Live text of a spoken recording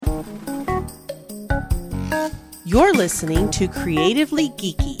You're listening to Creatively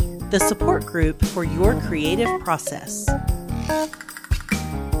Geeky, the support group for your creative process.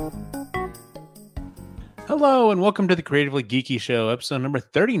 Hello, and welcome to the Creatively Geeky Show, episode number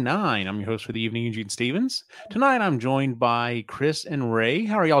 39. I'm your host for the evening, Eugene Stevens. Tonight, I'm joined by Chris and Ray.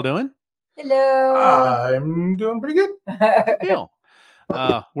 How are y'all doing? Hello. I'm doing pretty good. Good deal.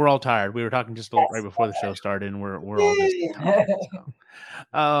 We're all tired. We were talking just a little right before the show started, and we're all just tired.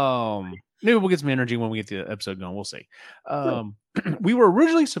 So. Maybe we'll get some energy when we get the episode going. We'll see. We were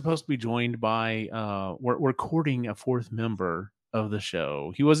originally supposed to be joined by, we're courting a fourth member of the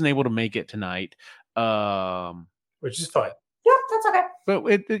show. He wasn't able to make it tonight. Which is fine. Yep, that's okay. But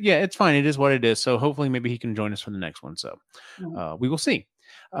it's fine. It is what it is. So hopefully maybe he can join us for the next one. So we will see.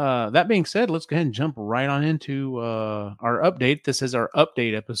 That being said, let's go ahead and jump right on into our update. This is our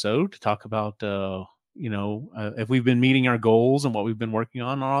update episode to talk about if we've been meeting our goals and what we've been working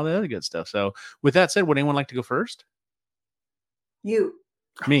on and all the other good stuff. So with that said, would anyone like to go first? You.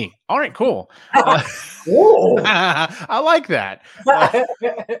 Me. All right, cool. Whoa. I like that.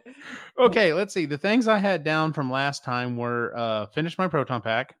 Okay, let's see. The things I had down from last time were finish my proton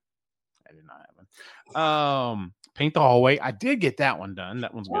pack. I did not have one. Paint the hallway. I did get that one done.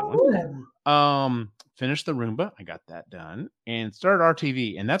 That one's a good one. Finish the Roomba. I got that done. And start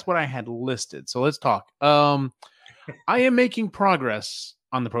RTV. And that's what I had listed. So let's talk. I am making progress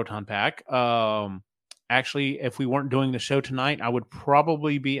on the proton pack. Actually, if we weren't doing the show tonight, I would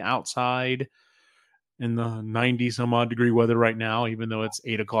probably be outside in the 90 some odd degree weather right now, even though it's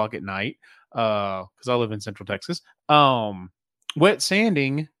 8 o'clock at night, because I live in Central Texas. Wet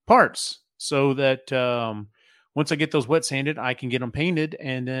sanding parts so that once I get those wet sanded, I can get them painted,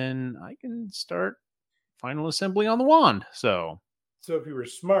 and then I can start final assembly on the wand. So if you were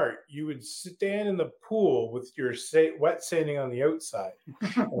smart, you would stand in the pool with your wet sanding on the outside.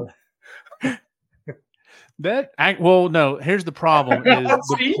 No, here's the problem is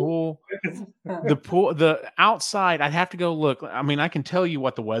the outside, I'd have to go look. I mean, I can tell you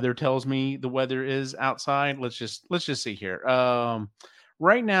what the weather tells me the weather is outside. Let's just see here.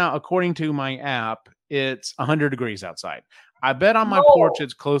 Right now, according to my app, it's 100 degrees outside. I bet on my porch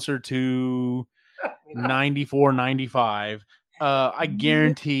it's closer to 94, 95. I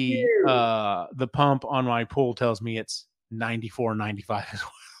guarantee the pump on my pool tells me it's 94, 95 as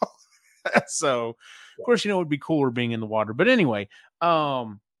well. So, of course, it would be cooler being in the water. But anyway,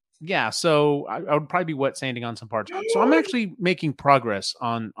 so I would probably be wet sanding on some parts. So I'm actually making progress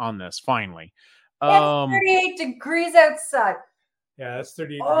on this finally. It's 38 degrees outside. Yeah, that's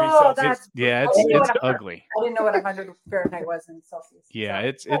 38 degrees Celsius. It's ugly. I didn't know what 100 Fahrenheit was in Celsius. Yeah,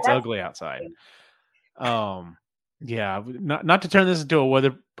 it's ugly outside. Not to turn this into a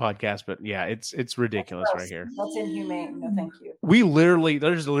weather podcast, but yeah, it's ridiculous right here. That's inhumane. No, thank you.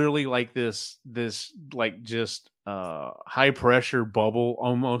 There's literally like this like just high pressure bubble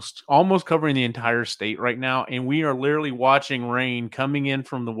almost covering the entire state right now, and we are literally watching rain coming in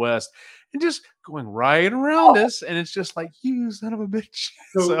from the west and just going right around us, and it's just like, you son of a bitch.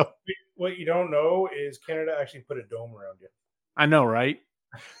 So what you don't know is Canada actually put a dome around you. I know, right?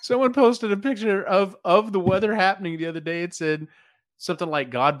 Someone posted a picture of the weather happening the other day. It said something like,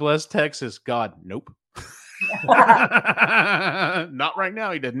 God bless Texas. God, nope. Not right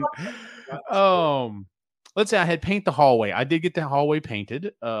now, he didn't. Let's say I had paint the hallway. I did get the hallway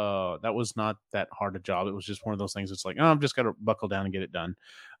painted. That was not that hard a job. It was just one of those things. It's like, I'm just got to buckle down and get it done.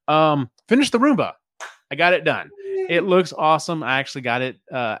 Finish the Roomba. I got it done. It looks awesome. I actually got it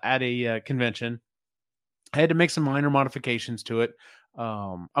at a convention. I had to make some minor modifications to it.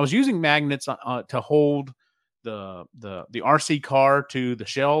 I was using magnets to hold the RC car to the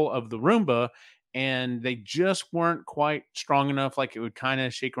shell of the Roomba, and they just weren't quite strong enough. Like, it would kind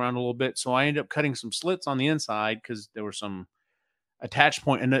of shake around a little bit. So I ended up cutting some slits on the inside because there were some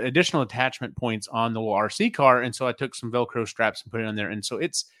additional attachment points on the little RC car. And so I took some Velcro straps and put it on there. And so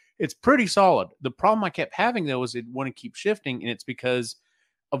it's pretty solid. The problem I kept having though is it wouldn't keep shifting, and it's because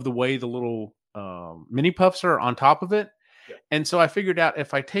of the way the little mini puffs are on top of it. Yeah. And so I figured out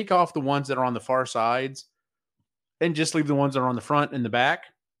if I take off the ones that are on the far sides and just leave the ones that are on the front and the back,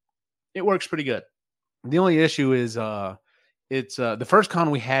 it works pretty good. The only issue is it's the first con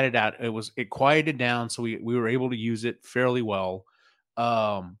we had it at, it quieted down, so we were able to use it fairly well.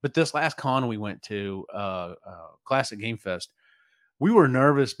 But this last con we went to, Classic Game Fest, we were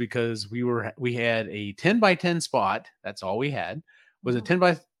nervous because we had a 10 by 10 spot. That's all we had was a 10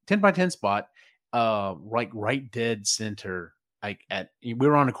 by 10 spot, like right dead center. Like we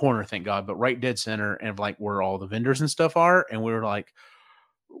were on a corner, thank God, but right dead center, and like where all the vendors and stuff are. And we were like,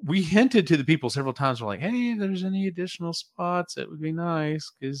 we hinted to the people several times. We're like, hey, if there's any additional spots, it would be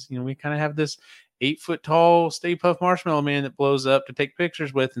nice because we kind of have this. 8-foot tall Stay Puft Marshmallow Man that blows up to take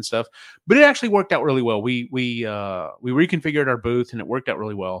pictures with and stuff. But it actually worked out really well. We reconfigured our booth and it worked out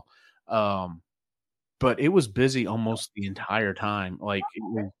really well. But it was busy almost the entire time. Like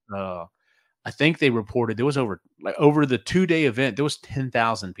it was, I think they reported there was over the 2-day event, there was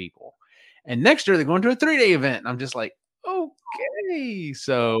 10,000 people. And next year they're going to a 3-day event. And I'm just like, okay.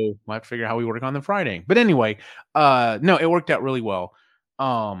 So we'll have to figure out how we work on the Friday. But anyway, no, it worked out really well.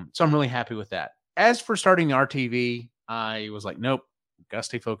 So I'm really happy with that. As for starting the RTV, I was like, nope, gotta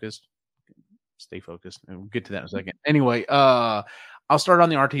stay focused. Stay focused. And we'll get to that in a second. Anyway, I'll start on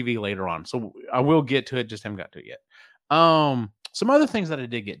the RTV later on. So I will get to it, just haven't got to it yet. Some other things that I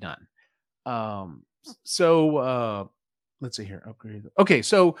did get done. Let's see here. Upgrade. Okay,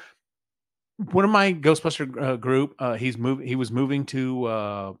 so one of my Ghostbuster group, he was moving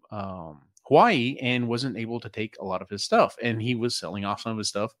to Hawaii and wasn't able to take a lot of his stuff, and he was selling off some of his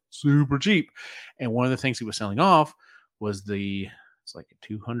stuff super cheap. And one of the things he was selling off was it's like a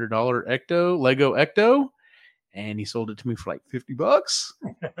 $200 Lego Ecto, and he sold it to me for like $50.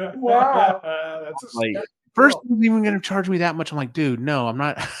 Wow. That's Like first he was even going to charge me that much. I'm like, dude, no, I'm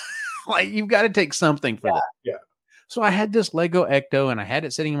not. Like, you've got to take something for that. Yeah. So I had this Lego Ecto and I had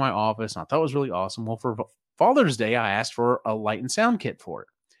it sitting in my office and I thought it was really awesome. Well, for Father's Day, I asked for a light and sound kit for it.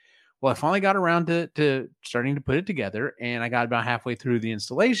 Well, I finally got around to starting to put it together, and I got about halfway through the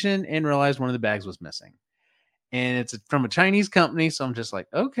installation and realized one of the bags was missing. And it's from a Chinese company. So I'm just like,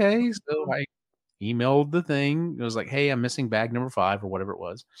 okay. So I emailed the thing. It was like, hey, I'm missing bag number 5 or whatever it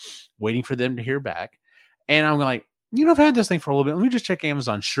was, waiting for them to hear back. And I'm like, I've had this thing for a little bit. Let me just check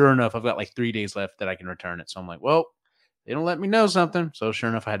Amazon. Sure enough, I've got like 3 days left that I can return it. So I'm like, well, they don't let me know something. So sure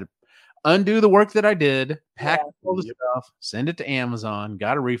enough, I had to undo the work that I did, pack all the stuff, send it to Amazon,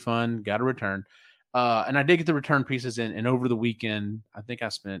 got a refund, got a return. And I did get the return pieces in. And over the weekend, I think I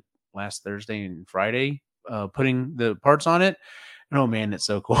spent last Thursday and Friday putting the parts on it. And oh man, it's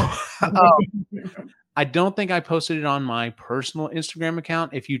so cool. I don't think I posted it on my personal Instagram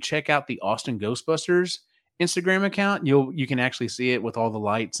account. If you check out the Austin Ghostbusters Instagram account, you can actually see it with all the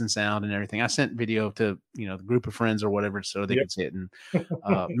lights and sound and everything. I sent video to the group of friends or whatever so they could see it. And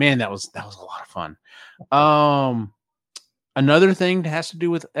man, that was a lot of fun. Another thing that has to do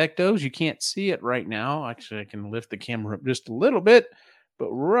with Ectos, you can't see it right now. Actually, I can lift the camera up just a little bit,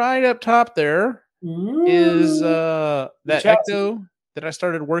 but right up top there is that Ecto that I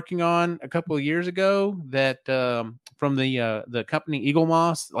started working on a couple of years ago that from the company Eagle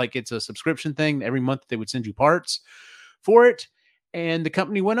Moss. Like, it's a subscription thing. Every month they would send you parts for it. And the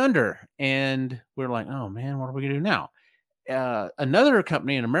company went under. And we're like, oh man, what are we going to do now? Another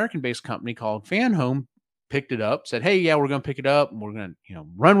company, an American-based company called Fan Home, picked it up, said, hey, yeah, we're going to pick it up. And we're going to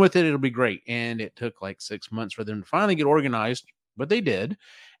run with it. It'll be great. And it took like 6 months for them to finally get organized, but they did.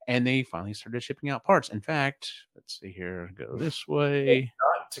 And they finally started shipping out parts. In fact, let's see here. Go this way.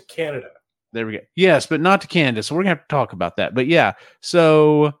 Not to Canada. There we go. Yes, but not to Canada. So we're going to have to talk about that. But yeah,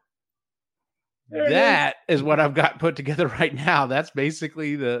 so that is what I've got put together right now. That's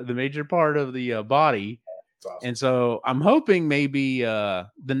basically the major part of the body. Awesome. And so I'm hoping maybe the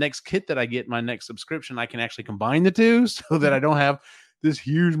next kit that I get, my next subscription, I can actually combine the two so that I don't have this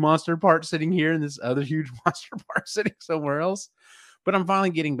huge monster part sitting here and this other huge monster part sitting somewhere else. But I'm finally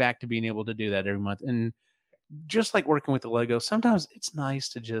getting back to being able to do that every month. And just like working with the Lego, sometimes it's nice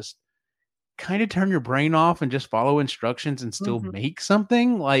to just kind of turn your brain off and just follow instructions and still make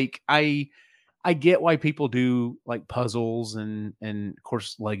something. Like, I get why people do like puzzles and of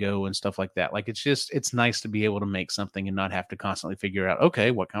course Lego and stuff like that. Like, it's nice to be able to make something and not have to constantly figure out, okay,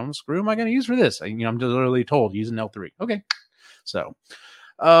 what kind of screw am I going to use for this? I'm just literally told use an L3. Okay. So,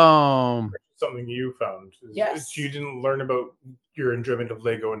 something you found. Yes. You didn't learn about your enjoyment of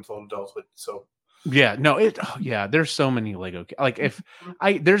Lego until adulthood. So yeah, no, there's so many Lego. Like, if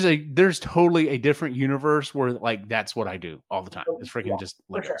there's totally a different universe where like that's what I do all the time. It's freaking just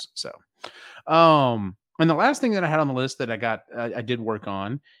Legos. Sure. So, and the last thing that I had on the list that I did work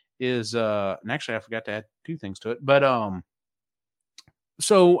on is and actually I forgot to add 2 things to it, but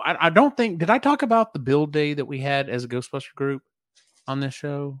so I don't think, did I talk about the build day that we had as a Ghostbuster group on this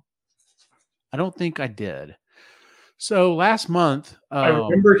show? I don't think I did. So last month, I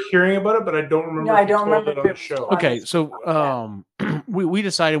remember hearing about it, but I don't remember. No, I don't remember it on the show. Okay, so we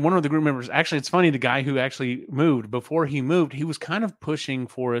decided, one of the group members, actually, it's funny, the guy who actually moved, before he moved, he was kind of pushing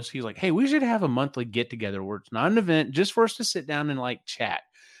for us. He's like, hey, we should have a monthly get together where it's not an event, just for us to sit down and like chat.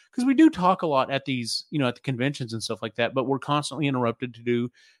 Because we do talk a lot at these, at the conventions and stuff like that, but we're constantly interrupted to do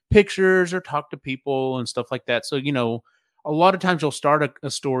pictures or talk to people and stuff like that. So, a lot of times you'll start a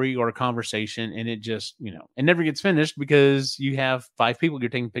story or a conversation and it just, it never gets finished because you have 5 people you're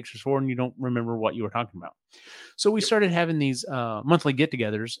taking pictures for and you don't remember what you were talking about. So we started having these monthly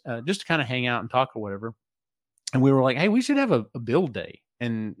get-togethers just to kind of hang out and talk or whatever. And we were like, hey, we should have a build day.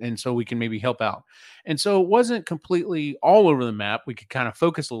 And so we can maybe help out. And so it wasn't completely all over the map. We could kind of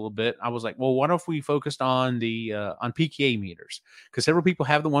focus a little bit. I was like, well, what if we focused on the on PKA meters? Because several people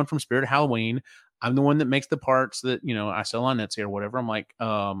have the one from Spirit of Halloween. I'm the one that makes the parts that, I sell on Etsy or whatever. I'm like,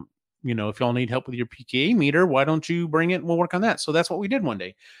 if y'all need help with your PKA meter, why don't you bring it and we'll work on that? So that's what we did one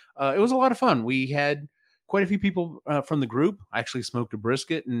day. It was a lot of fun. We had quite a few people from the group. I actually smoked a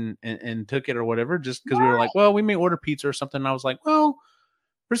brisket and took it or whatever, just because we were like, well, we may order pizza or something. And I was like, well,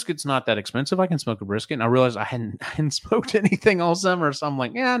 brisket's not that expensive. I can smoke a brisket. And I realized I hadn't smoked anything all summer. So I'm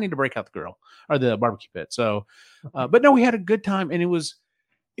like, yeah, I need to break out the grill or the barbecue pit. So, but no, we had a good time, and it was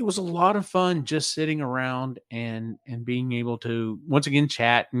a lot of fun just sitting around and being able to once again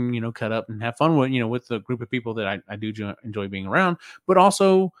chat and, cut up and have fun with, with the group of people that I do enjoy being around, but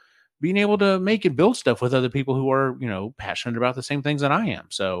also being able to make and build stuff with other people who are, passionate about the same things that I am.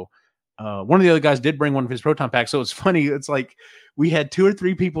 So, one of the other guys did bring one of his proton packs. So it's funny. It's like we had 2 or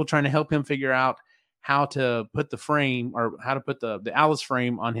 3 people trying to help him figure out how to put the frame or how to put the Alice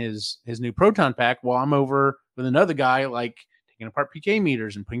frame on his new proton pack while I'm over with another guy, like taking apart PK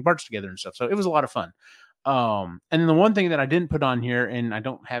meters and putting parts together and stuff. So it was a lot of fun. And then the one thing that I didn't put on here, and I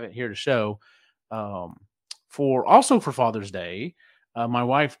don't have it here to show, for Father's Day, my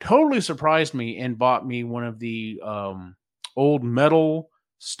wife totally surprised me and bought me one of the old metal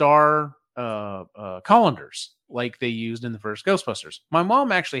star colanders like they used in the first Ghostbusters. My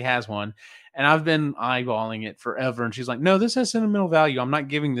mom actually has one, and I've been eyeballing it forever. And she's like, no, this has sentimental value. I'm not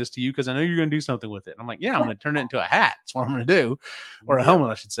giving this to you because I know you're going to do something with it. And I'm like, yeah, I'm going to turn it into a hat. That's what I'm going to do, or a helmet,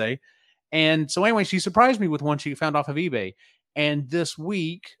 I should say. And so anyway, she surprised me with one she found off of eBay. And this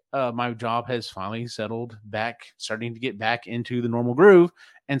week, my job has finally settled back, starting to get back into the normal groove.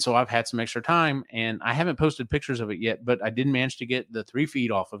 And so I've had some extra time, and I haven't posted pictures of it yet, but I did manage to get the 3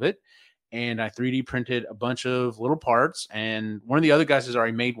 feet off of it. And I 3D printed a bunch of little parts. And one of the other guys has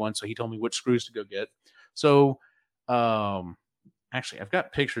already made one, so he told me which screws to go get. So actually, I've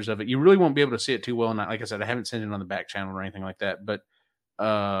got pictures of it. You really won't be able to see it too well. And like I said, I haven't sent it on the back channel or anything like that. But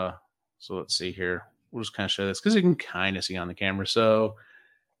so let's see here. We'll just kind of show this because you can kind of see on the camera. So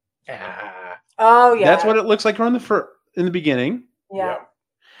oh yeah, that's what it looks like in the beginning. Yeah.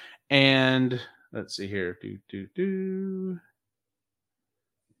 And let's see here.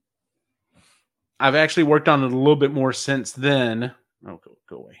 I've actually worked on it a little bit more since then. Oh,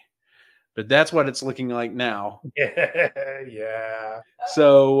 go away. But that's what it's looking like now. Yeah.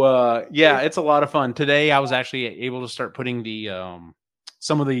 So it's a lot of fun. Today I was actually able to start putting the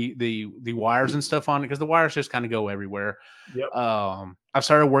some of the wires and stuff on it because the wires just kind of go everywhere. Yep. I've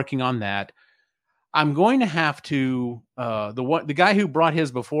started working on that. I'm going to have to the guy who brought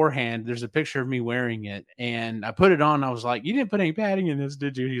his beforehand, there's a picture of me wearing it, and I put it on. I was like, you didn't put any padding in this,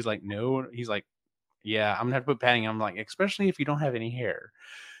 did you? He's like, no. He's like, yeah, I'm gonna have to put padding. I'm like, especially if you don't have any hair.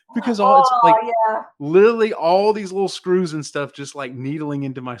 Because it's like literally all these little screws and stuff just like needling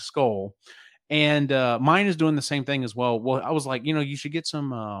into my skull. And mine is doing the same thing as well. Well, I was like, you should get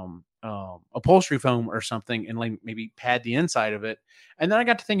some upholstery foam or something and like maybe pad the inside of it. And then I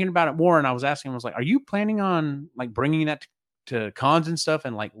got to thinking about it more, and I was asking him, I was like, are you planning on like bringing that to cons and stuff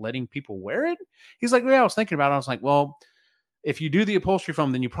and like letting people wear it? He's like, yeah, I was thinking about it. I was like, well, if you do the upholstery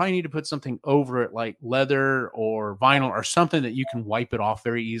foam, then you probably need to put something over it like leather or vinyl or something that you can wipe it off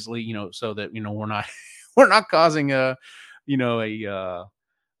very easily, so that, we're not causing a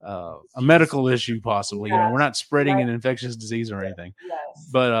medical issue possibly. We're not spreading an infectious disease or anything. Yes.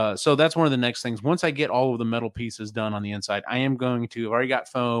 But so that's one of the next things. Once I get all of the metal pieces done on the inside, I am going to, I've already got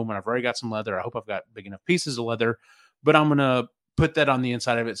foam and I've already got some leather. I hope I've got big enough pieces of leather, but I'm going to put that on the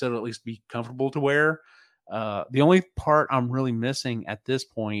inside of it so it'll at least be comfortable to wear. The only part I'm really missing at this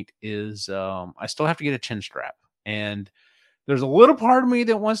point is I still have to get a chin strap, and there's a little part of me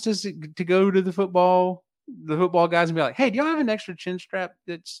that wants to go to the football guys and be like, hey, do y'all have an extra chin strap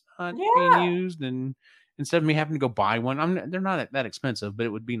that's not being used? And instead of me having to go buy one, they're not that expensive, but it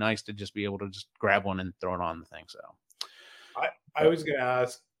would be nice to just be able to just grab one and throw it on the thing. So I was going to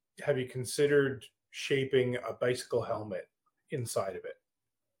ask, have you considered shaping a bicycle helmet inside of it?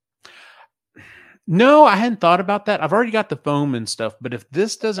 No, I hadn't thought about that. I've already got the foam and stuff, but if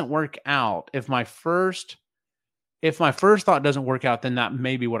this doesn't work out, if my first thought doesn't work out, then that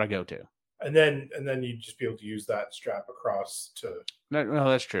may be what I go to. And then you'd just be able to use that strap across to. No,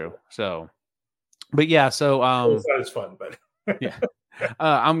 that's true. So, but yeah, so it's not as fun, but yeah.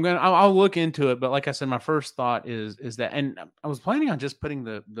 I'll look into it, but like I said, my first thought is that, and I was planning on just putting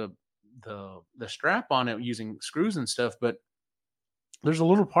the strap on it using screws and stuff, but there's a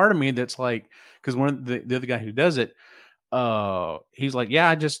little part of me that's like, because the other guy who does it, he's like, yeah,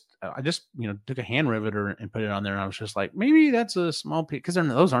 I just took a hand riveter and put it on there, and I was just like, maybe that's a small piece, because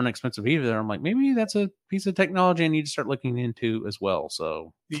those aren't expensive either. I'm like, maybe that's a piece of technology I need to start looking into as well.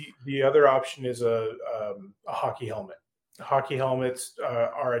 So the other option is a hockey helmet. Hockey helmets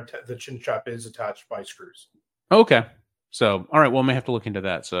the chin strap is attached by screws. Okay, so all right, well, I may have to look into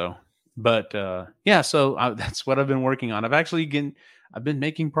that. So, but yeah, so that's what I've been working on. I've been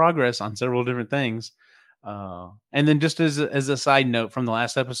making progress on several different things. And then just as a side note from the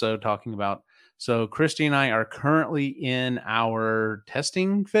last episode talking about, so Christy and I are currently in our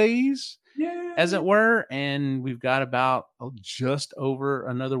testing phase, as it were, and we've got about just over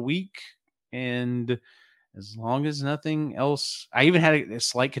another week. And as long as nothing else, I even had a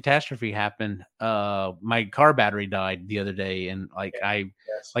slight catastrophe happen. My car battery died the other day, and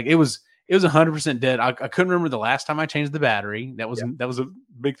it was 100% dead. I couldn't remember the last time I changed the battery. That was a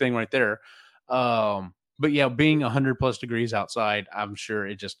big thing right there. But yeah, being 100+ degrees outside, I'm sure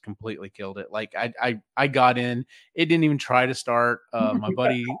it just completely killed it. Like I got in, it didn't even try to start. My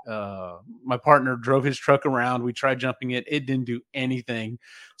buddy, my partner drove his truck around. We tried jumping it. It didn't do anything.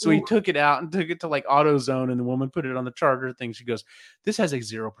 So he took it out and took it to like AutoZone, and the woman put it on the charger thing. She goes, "This has a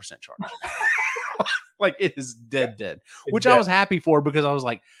 0% charge." Like it is dead, which I was happy for, because I was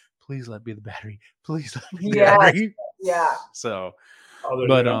like, please let be the battery. Please let be the battery. Yeah. So,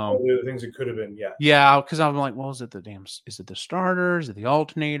 but the things it could have been, yeah, because I'm like, well, is it the starter? Is it the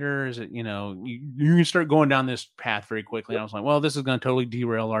alternator? Is it, you can start going down this path very quickly. And I was like, well, this is going to totally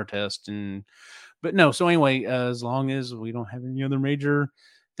derail our test. But no. So anyway, as long as we don't have any other major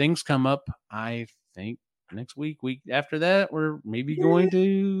things come up, I think next week after that, we're maybe going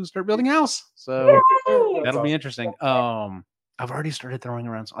to start building a house. So that'll be interesting. I've already started throwing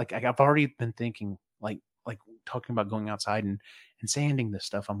around, like I've already been thinking, like talking about going outside and sanding this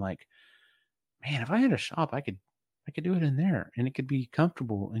stuff. I'm like, man, if I had a shop, I could do it in there, and it could be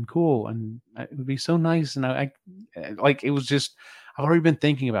comfortable and cool, and it would be so nice. And I like, it was just, I've already been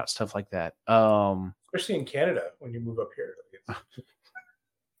thinking about stuff like that. Especially in Canada when you move up here.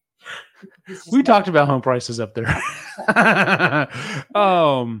 We talked about home prices up there.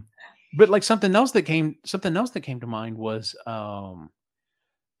 But like something else that came to mind was I'm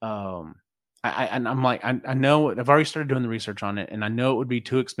like, I know I've already started doing the research on it, and I know it would be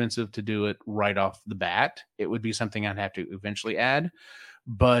too expensive to do it right off the bat. It would be something I'd have to eventually add.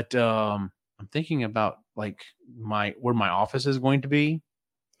 But I'm thinking about like where my office is going to be.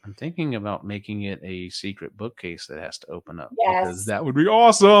 I'm thinking about making it a secret bookcase that has to open up. Yes. Because that would be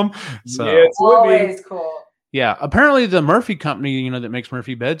awesome. So it's always cool. Yeah, apparently the Murphy company, that makes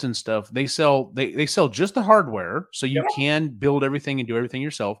Murphy beds and stuff, they sell just the hardware, so you can build everything and do everything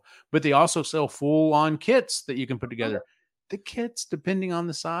yourself. But they also sell full-on kits that you can put together. The kits, depending on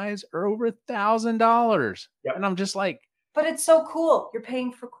the size, are over $1,000. Yep. And I'm just like, but it's so cool. You're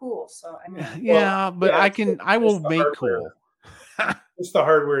paying for cool, so I mean, I will make cool. Just the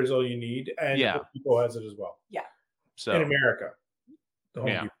hardware is all you need, and Home Depot has it as well. Yeah. So in America, the Home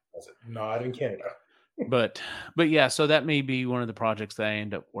Depot has it, not in Canada. But yeah, so that may be one of the projects that I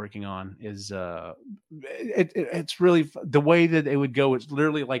end up working on. Is it's really the way that it would go. It's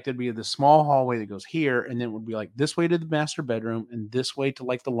literally like there'd be the small hallway that goes here, and then it would be like this way to the master bedroom, and this way to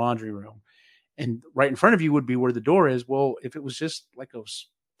like the laundry room, and right in front of you would be where the door is. Well, if it was just like a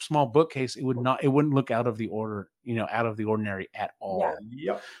small bookcase, it wouldn't look out of the ordinary at all.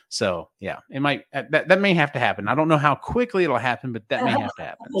 Yep. So yeah, it might that may have to happen. I don't know how quickly it'll happen, but that may have to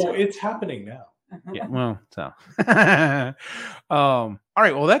happen. Well, it's happening now. Yeah, well, so all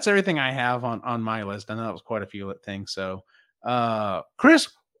right, well, that's everything I have on my list. I know that was quite a few things. So Chris,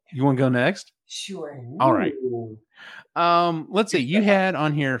 you want to go next? Sure. All right. Let's see, you had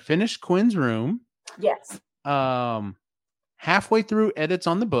on here finish Quinn's room. Yes. Halfway through edits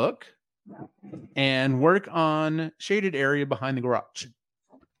on the book, and work on shaded area behind the garage.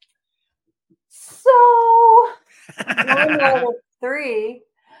 So level 3.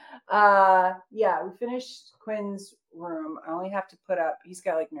 We finished Quinn's room. I only have to put up, he's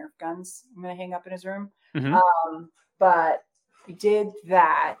got like Nerf guns I'm gonna hang up in his room. Mm-hmm. But we did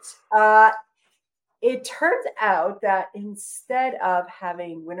that. It turns out that instead of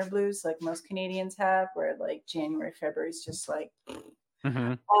having winter blues like most Canadians have, where like January, February is just like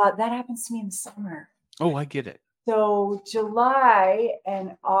that happens to me in the summer. Oh, I get it. So July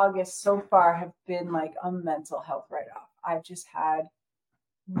and August so far have been like a mental health write-off. I've just had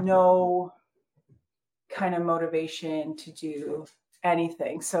no kind of motivation to do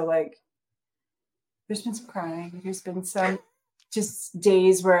anything. So like, there's been some crying. There's been some just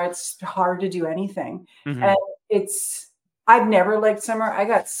days where it's hard to do anything. Mhm. And I've never liked summer. I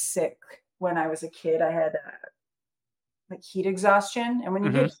got sick when I was a kid. I had like heat exhaustion. And when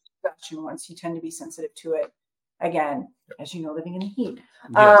you get heat exhaustion once, you tend to be sensitive to it again, as you know, living in the heat.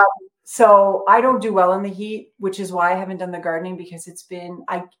 Yes. So I don't do well in the heat, which is why I haven't done the gardening, because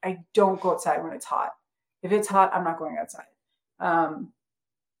I don't go outside when it's hot. If it's hot, I'm not going outside.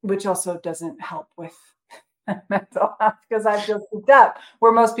 Which also doesn't help with mental health, because I've just cooped up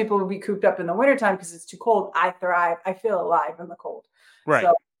where most people would be cooped up in the wintertime because it's too cold. I thrive. I feel alive in the cold. Right.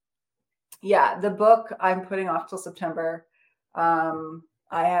 So, yeah, the book I'm putting off till September. I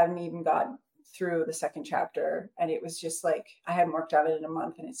haven't even gotten through the second chapter, and it was just like I hadn't worked on it in a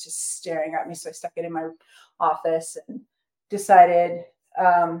month, and it's just staring at me. So I stuck it in my office and decided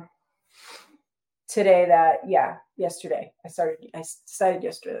yesterday I decided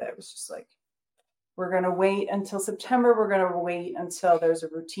yesterday that it was just like, we're going to wait until September. We're going to wait until there's a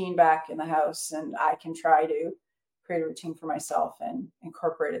routine back in the house and I can try to create a routine for myself and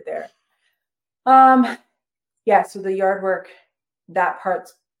incorporate it there. So the yard work, that part,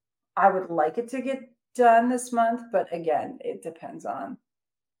 I would like it to get done this month, but again, it depends on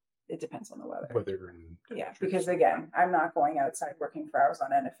the weather. Because again, I'm not going outside working for hours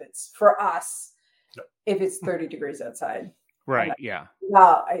on end if it's for us. No. If it's 30 degrees outside. Right. Yeah.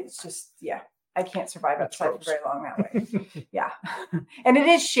 Well, it's just, I can't survive outside for very long that way. Yeah. And it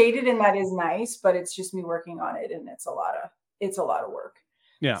is shaded and that is nice, but it's just me working on it and it's a lot of work.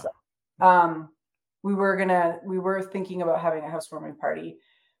 Yeah. So, we were thinking about having a housewarming party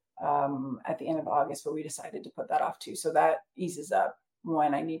at the end of August, but we decided to put that off too. So that eases up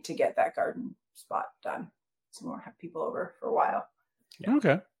when I need to get that garden spot done. So we won't have people over for a while. Yeah.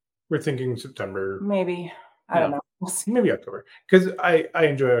 Okay. We're thinking September. Maybe. I don't know. We'll see. Maybe October. Because I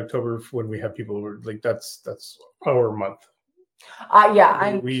enjoy October when we have people over. Like that's our month.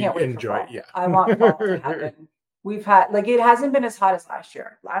 I we can't wait enjoy for it. Yeah. I want fall to happen. We've had it hasn't been as hot as last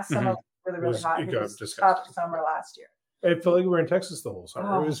year. Last summer was really hot. It was tough summer last year. It felt like we were in Texas the whole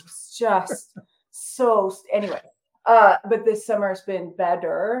summer. It was just so. Anyway, but this summer's been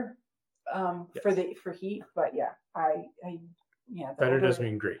better for heat. But better doesn't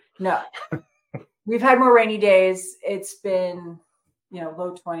mean great. No, we've had more rainy days. It's been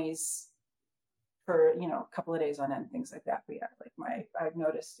low 20s for a couple of days on end, things like that. But I've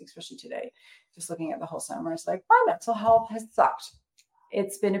noticed, especially today, just looking at the whole summer, it's like my mental health has sucked.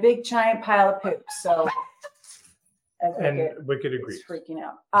 It's been a big giant pile of poop. So. Wicked agrees. Freaking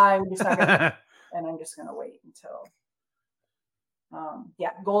out. I'm just not gonna, and I'm just gonna wait until.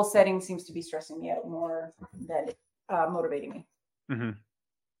 Goal setting seems to be stressing me out more than motivating me. Mm-hmm.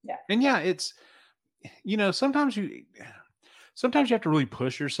 Yeah, and it's sometimes you have to really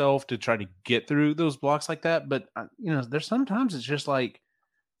push yourself to try to get through those blocks like that. But there's sometimes it's just like,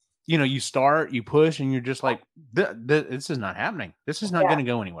 you start, you push, and you're just like, this is not happening. This is not going to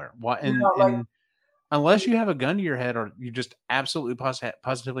go anywhere. Why? And unless you have a gun to your head or you just absolutely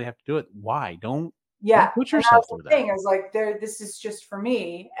positively have to do it, why? Don't put yourself through that. The thing is like, this is just for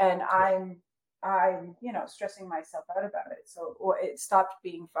me, and I'm stressing myself out about it. So it stopped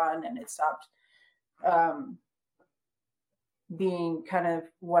being fun, and it stopped being kind of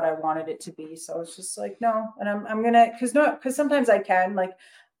what I wanted it to be. So it's just like, no, and I'm gonna because sometimes I can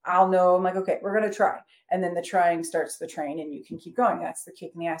I'll know, I'm like, okay, we're going to try. And then the trying starts the train and you can keep going. That's the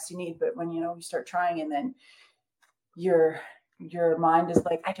kick in the ass you need. But when, you start trying and then your mind is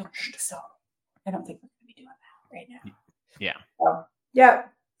like, I don't think so. I don't think we're going to be doing that right now. Yeah.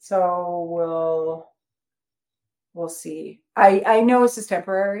 So we'll see. I know this is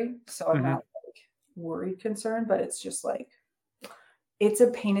temporary, so I'm not worried, concerned, but it's just like, it's a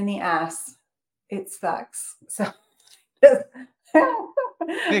pain in the ass. It sucks. So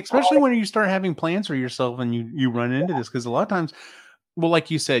especially when you start having plans for yourself and you run into this, because a lot of times, well,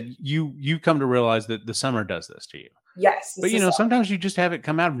 like you said, you come to realize that the summer does this to you. Yes. But sometimes you just have it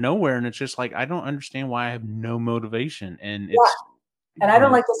come out of nowhere and it's just like, I don't understand why I have no motivation. And and I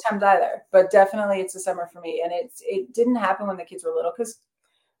don't like those times either, but definitely it's the summer for me. And it didn't happen when the kids were little, because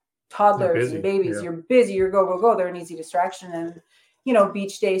toddlers and babies, you're busy, you're go. They're an easy distraction. And,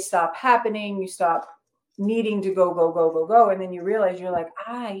 beach days stop happening. You stop needing to go. And then you realize you're like,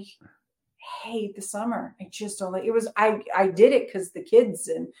 I hate the summer. I just don't like it. I did it because the kids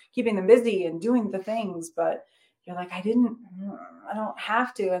and keeping them busy and doing the things, but you're like, I don't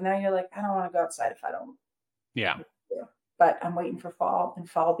have to. And now you're like, I don't want to go outside if I don't. Yeah. But I'm waiting for fall, and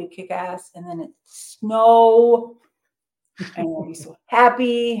fall will be kick ass. And then it's snow and I'll be so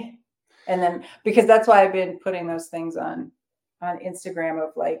happy. And then, because that's why I've been putting those things on on Instagram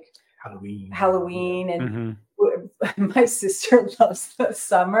of like Halloween. And Mhm. my sister loves the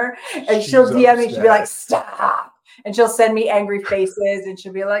summer, and She's she'll DM me. She'll be like, obsessed. "Stop!" And she'll send me angry faces, and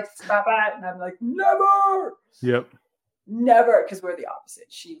she'll be like, "Stop it!" And I'm like, "Never, Yep. never," because we're the opposite.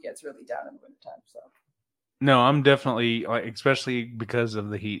 She gets really down in the wintertime. So No, I'm definitely like, especially because of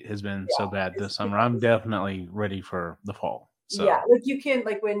the heat has been so bad this summer. I'm definitely ready for the fall. So yeah, like you can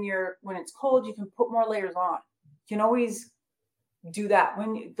like when it's cold, you can put more layers on. You can always do that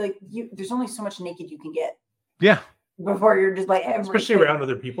when there's only so much naked you can get yeah. before you're just like Especially everything. around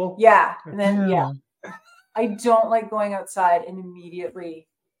other people. Yeah, and then Yeah. I don't like going outside and immediately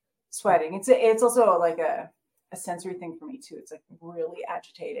sweating. It's also like a sensory thing for me too. It's like really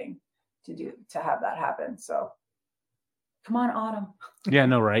agitating to have that happen. So come on, autumn. Yeah,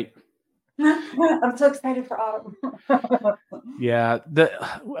 no, right. I'm so excited for autumn. Yeah,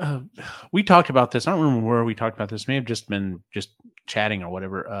 we talked about this. I don't remember where we talked about this. May have just been chatting or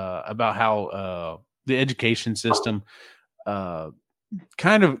whatever about how the education system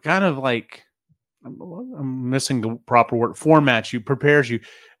kind of like I'm missing the proper word, prepares you,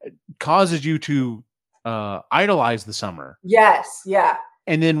 causes you to idolize the summer. Yes, yeah.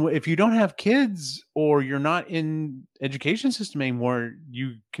 And then if you don't have kids or you're not in education system anymore,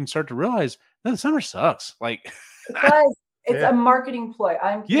 you can start to realize, no, the summer sucks. Like, Because it's Yeah. a marketing ploy.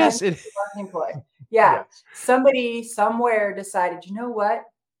 yes, it's a marketing ploy. Yeah. Yes. Somebody somewhere decided, you know what?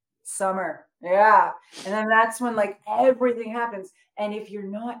 Summer. Yeah. And then that's when like everything happens. And if you're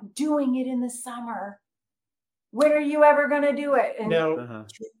not doing it in the summer, when are you ever going to do it? And Now,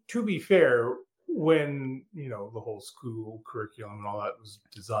 to be fair, when the whole school curriculum and all that was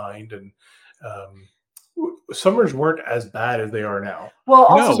designed, and summers weren't as bad as they are now. well,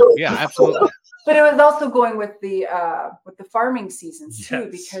 also, no, yeah, absolutely. but it was also going with the farming seasons too,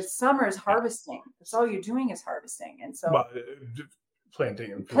 Yes. because summer is harvesting. That's all you're doing is harvesting, and so Well,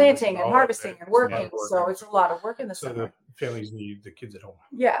 planting and and harvesting and working. So it's a lot of work in the So summer. the families need the kids at home.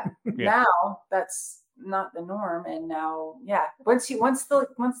 Yeah. Yeah. Now that's not the norm, and now once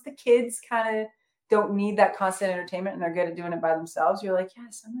the kids kind of don't need that constant entertainment and they're good at doing it by themselves, you're like, yeah,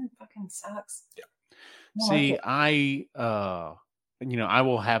 summer fucking sucks. Yeah. See, I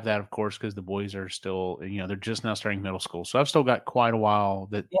will have that, of course, because the boys are still, they're just now starting middle school. So I've still got quite a while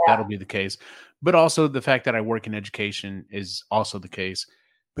that'll be the case. But also the fact that I work in education is also the case.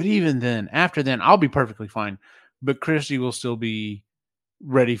 But even then, after then, I'll be perfectly fine. But Christy will still be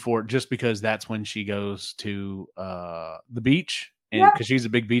ready for it just because that's when she goes to the beach, and because she's a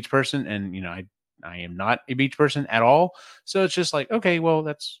big beach person, and I am not a beach person at all. So it's just like, okay, well,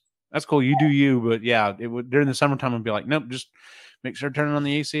 that's cool. You do you. But yeah, it would during the summertime, I'd be like, nope, just make sure to turn on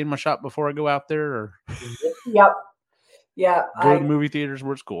the AC in my shop before I go out there, or Yep. Yeah. go to the movie theaters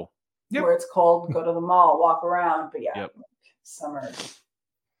where it's cool. Yep. Where it's cold, go to the mall, walk around. But yeah, Yep. summer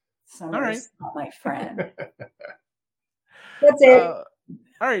All right. is not my friend. That's it.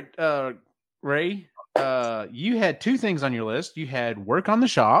 All right, Ray, you had two things on your list. You had work on the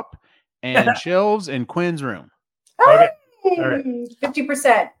shop and shelves in Quinn's room. Okay. All right.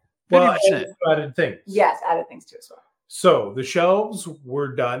 50%. Well, 50%. and added things. Yes, added things too as well. So the shelves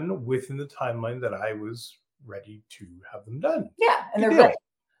were done within the timeline that I was ready to have them done. Yeah, and they're Good deal.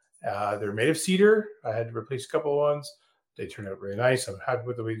 great. They're made of cedar. I had to replace a couple of ones. They turned out really nice. I'm happy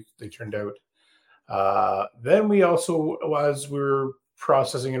with the way they turned out. Then we also, as we were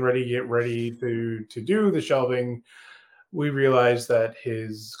processing and get ready to do the shelving, we realized that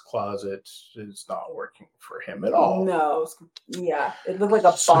his closet is not working for him at all. No, yeah, it looked like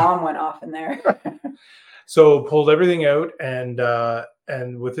a bomb went off in there. So pulled everything out, and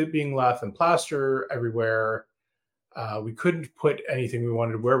with it being lath and plaster everywhere, we couldn't put anything we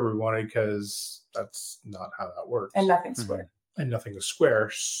wanted wherever we wanted because that's not how that works. And nothing square. And nothing is square.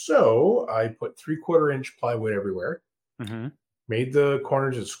 So I put 3/4 inch plywood everywhere, made the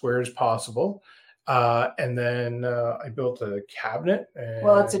corners as square as possible. And then I built a cabinet. And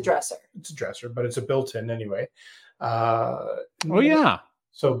Well, it's a dresser. It's a dresser, but it's a built-in anyway. Oh yeah,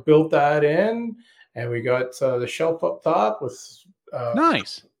 So built that in, and we got the shelf up top with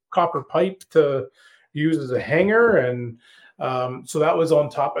nice. copper pipe to use as a hanger, and so that was on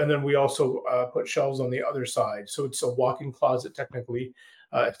top. And then we also put shelves on the other side, so it's a walk-in closet technically.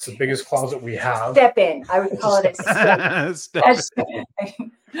 It's the biggest closet we have. Step in. I would call it a step.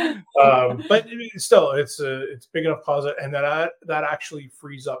 But still, it's a big enough closet, and that actually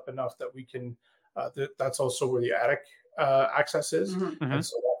frees up enough that we can. That's also where the attic access is, and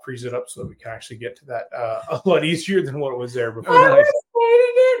so that frees it up so that we can actually get to that a lot easier than what was there before. I was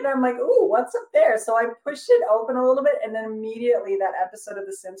hating it, and I'm like, "Ooh, what's up there?" So I pushed it open a little bit, and then immediately that episode of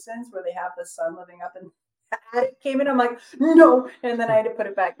The Simpsons where they have the sun living up in attic came in. I'm like, no, and then I had to put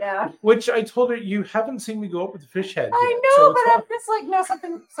it back down. Which I told her, you haven't seen me go up with the fish head. I yet, know, so but it's I'm just like, no,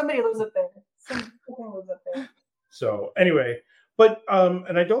 somebody lives up there. Something lives up there. So anyway, but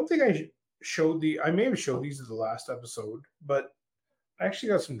and I don't think I showed I may have showed these at the last episode, but I actually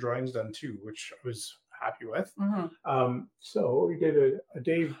got some drawings done too, which I was happy with. So we did a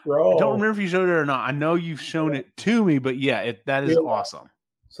Dave Grohl. I don't remember if you showed it or not. I know you've shown it to me, but yeah, that is awesome.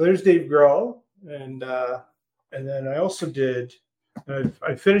 So there's Dave Grohl, and then I also did.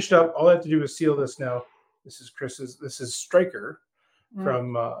 I finished up. All I have to do is seal this now. This is Chris's. This is Stryker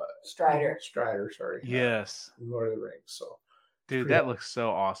from Strider. Sorry. Yes. Lord of the Rings. So, dude, that looks so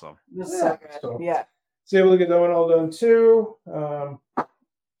awesome. This is so good. So, yeah. So able to get that one all done too.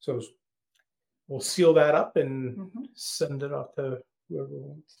 So we'll seal that up and send it off to whoever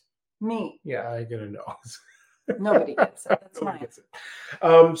wants. Me. Yeah, I gotta know. Nobody gets it. That's Nobody mine. gets it.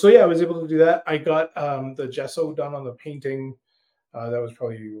 So yeah, I was able to do that. I got the gesso done on the painting. That was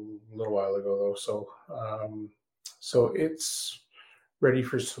probably a little while ago though. So it's ready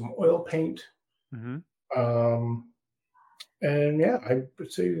for some oil paint. And yeah, I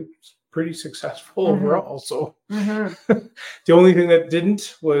would say it's pretty successful overall. So the only thing that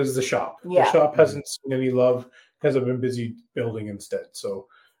didn't was the shop. Yeah. The shop hasn't seen any love because I've been busy building instead. So,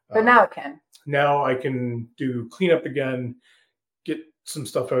 but now it can. Now I can do cleanup again, get some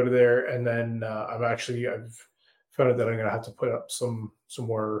stuff out of there, and then I've found out that I'm going to have to put up some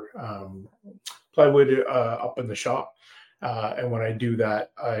more plywood up in the shop. And when I do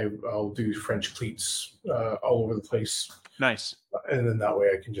that, I'll do French cleats all over the place. Nice. And then that way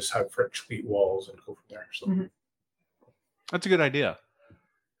I can just have French cleat walls and go from there. So that's a good idea.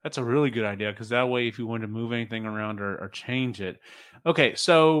 That's a really good idea, because that way if you want to move anything around or change it. Okay,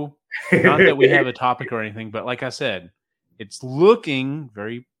 so not that we have a topic or anything, but like I said, it's looking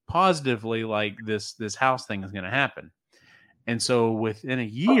very positively like this house thing is going to happen. And so within a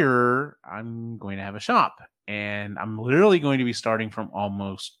year, I'm going to have a shop, and I'm literally going to be starting from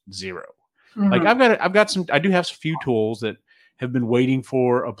almost zero. Like I do have a few tools that have been waiting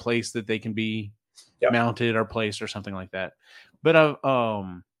for a place that they can be mounted or placed or something like that. But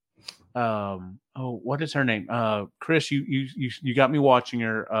what is her name? Chris, you got me watching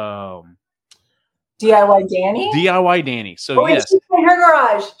her. DIY Danny. DIY Danny. So yes, she's in her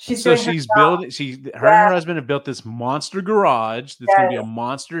garage. She's building. Her and her husband have built this monster garage that's going to be a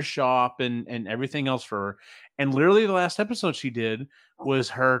monster shop and everything else for her. And literally, the last episode she did was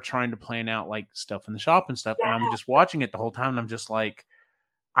her trying to plan out like stuff in the shop and stuff. And I'm just watching it the whole time, and I'm just like,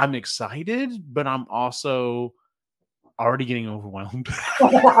 I'm excited, but I'm also already getting overwhelmed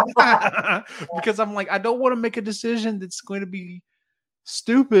because I'm like, I don't want to make a decision that's going to be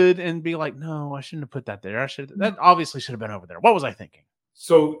stupid and be like, no, I shouldn't have put that there. That obviously should have been over there. What was I thinking?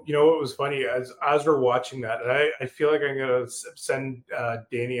 So, you know, what was funny as we're watching that, and I feel like I'm going to send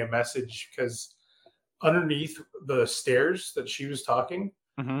Danny a message, because underneath the stairs that she was talking,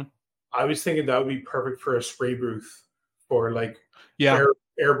 I was thinking that would be perfect for a spray booth for like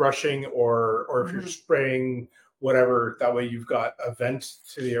airbrushing or if you're spraying whatever, that way you've got a vent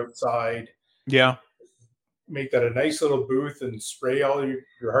to the outside. Yeah. Make that a nice little booth and spray all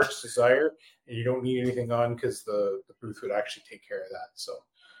your heart's desire, and you don't need anything on, because the booth would actually take care of that. So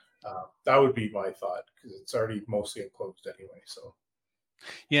that would be my thought, because it's already mostly enclosed anyway. So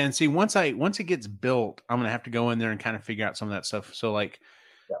yeah, and see, once it gets built, I'm gonna have to go in there and kind of figure out some of that stuff. So like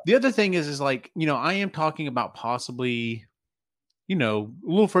the other thing is like, you know, I am talking about possibly, you know, a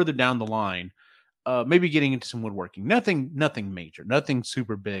little further down the line, maybe getting into some woodworking. Nothing major, nothing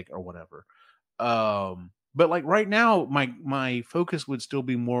super big or whatever. But like right now, my focus would still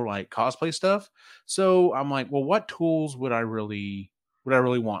be more like cosplay stuff. So I'm like, well, what tools would I really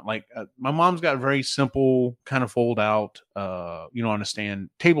want? Like my mom's got a very simple kind of fold out, you know, on a stand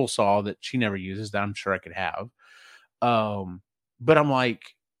table saw that she never uses, that I'm sure I could have. But I'm like,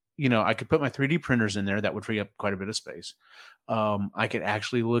 you know, I could put my 3D printers in there. That would free up quite a bit of space. I could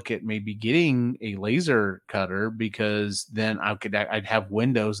actually look at maybe getting a laser cutter, because then I'd have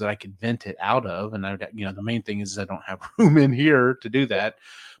windows that I could vent it out of. And you know, the main thing is I don't have room in here to do that,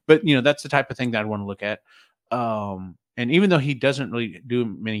 but you know, that's the type of thing that I'd want to look at. And even though he doesn't really do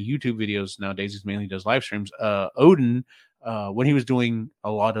many YouTube videos nowadays, he mainly does live streams. Odin, when he was doing a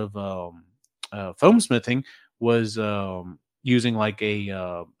lot of foam smithing, was using like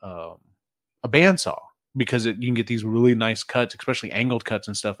a bandsaw, because you can get these really nice cuts, especially angled cuts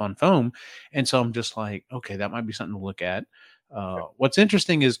and stuff on foam. And so I'm just like, okay, that might be something to look at. What's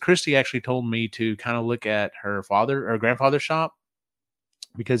interesting is Christy actually told me to kind of look at her grandfather's shop,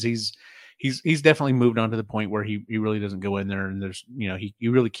 because he's he's definitely moved on to the point where he really doesn't go in there, and there's he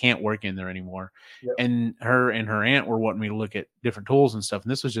really can't work in there anymore. Yep. And her aunt were wanting me to look at different tools and stuff,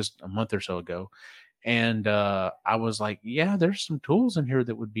 and this was just a month or so ago. And I was like, yeah, there's some tools in here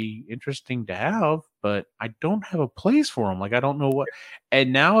that would be interesting to have, but I don't have a place for them. Like, I don't know what.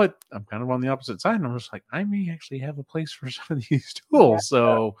 And now I'm kind of on the opposite side, and I'm just like, I may actually have a place for some of these tools.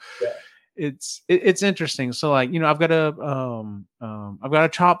 So it's interesting. So like, I've got a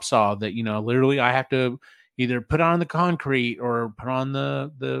chop saw that, literally I have to either put on the concrete or put on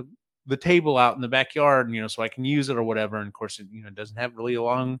the table out in the backyard, so I can use it or whatever. And of course, it doesn't have really a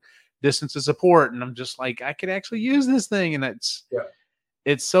long distance of support. And I'm just like, I could actually use this thing. And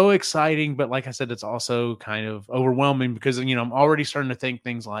it's so exciting. But like I said, it's also kind of overwhelming because, I'm already starting to think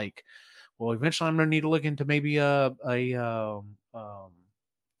things like, well, eventually I'm going to need to look into maybe a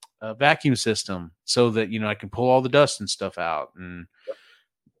vacuum system so that, I can pull all the dust and stuff out. And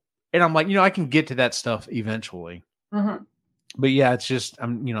I'm like, I can get to that stuff eventually. Mm-hmm. But yeah, it's just,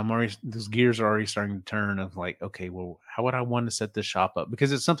 I'm already, those gears are already starting to turn of like, okay, well, how would I want to set this shop up?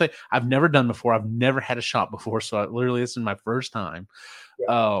 Because it's something I've never done before. I've never had a shop before. So this is my first time.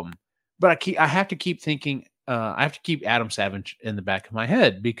 Yeah. But I have to keep thinking, I have to keep Adam Savage in the back of my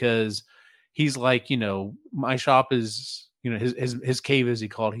head because he's like, my shop is, his cave, as he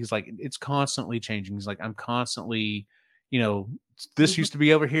called, he's like, it's constantly changing. He's like, I'm constantly, this used to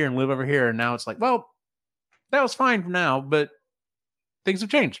be over here and live over here. And now it's like, well, that was fine for now, but things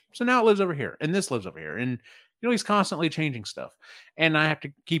have changed. So now it lives over here and this lives over here. And, he's constantly changing stuff. And I have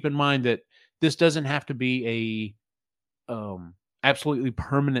to keep in mind that this doesn't have to be a absolutely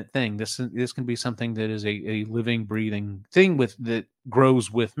permanent thing. This can be something that is a living, breathing thing that grows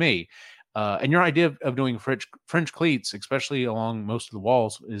with me. And your idea of doing French cleats, especially along most of the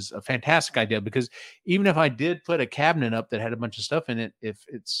walls, is a fantastic idea because even if I did put a cabinet up that had a bunch of stuff in it, if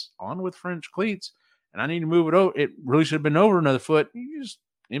it's on with French cleats, and I need to move it over, it really should have been over another foot. You just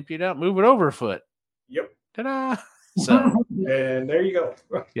empty it out, move it over a foot. Yep. Ta-da! So, and there you go.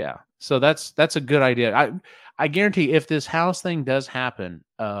 Yeah. So that's a good idea. I guarantee if this house thing does happen,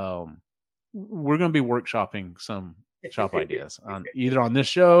 we're going to be workshopping some shop ideas on either on this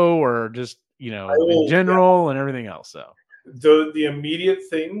show or just, in general and everything else. So the immediate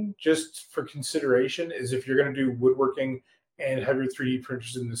thing just for consideration is if you're going to do woodworking and have your 3D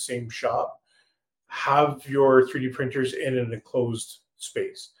printers in the same shop, have your 3D printers in an enclosed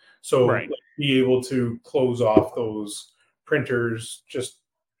space. So be able to close off those printers just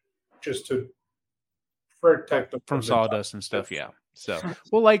to protect them from sawdust and stuff. Yeah. So,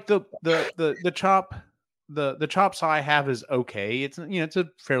 well, like the chop saw I have is okay. It's, it's a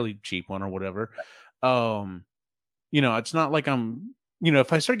fairly cheap one or whatever. It's not like I'm,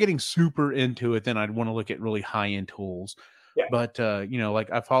 if I start getting super into it, then I'd want to look at really high end tools. Yeah. But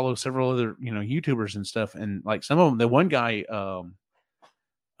like I follow several other YouTubers and stuff, and like some of them, the one guy,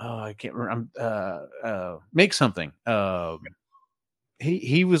 I can't remember, Make Something.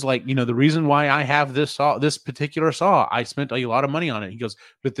 He was like, the reason why I have this particular saw, I spent a lot of money on it. He goes,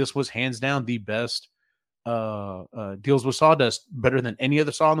 but this was hands down the best deals with sawdust, better than any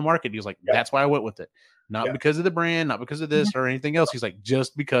other saw on the market. He was like, that's why I went with it. Not because of the brand, not because of this or anything else. He's like,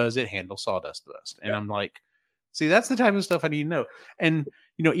 just because it handles sawdust best. And I'm like, see, that's the type of stuff I need to know. And,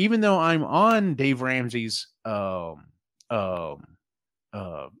 even though I'm on Dave Ramsey's,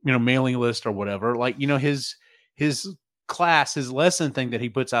 mailing list or whatever, like, his class, his lesson thing that he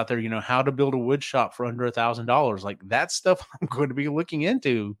puts out there, how to build a wood shop for under $1,000. Like that stuff I'm going to be looking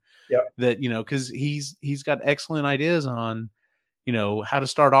into that, cause he's got excellent ideas on, how to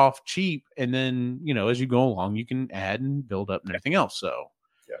start off cheap. And then, as you go along, you can add and build up and everything else. So,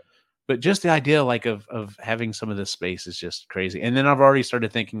 but just the idea like of having some of this space is just crazy. And then I've already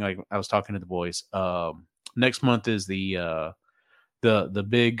started thinking, like I was talking to the boys, next month is the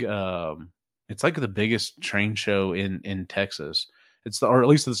big, it's like the biggest train show in Texas. Or at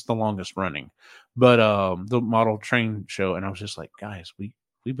least it's the longest running, but, the model train show. And I was just like, guys, we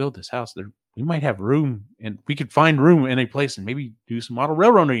built this house there. We might have room and we could find room in a place and maybe do some model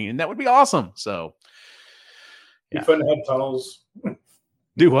railroading, and that would be awesome. So it'd be fun to have tunnels.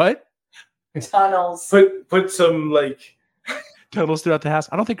 Do what? Tunnels. Put some like tunnels throughout the house.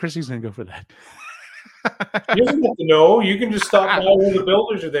 I don't think Chrissy's gonna go for that. You don't have to know. You can just stop by when the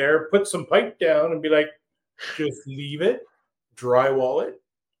builders are there, put some pipe down, and be like, just leave it, drywall it,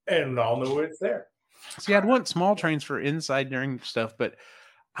 and I'll know it's there. See, I'd want small trains for inside during stuff, but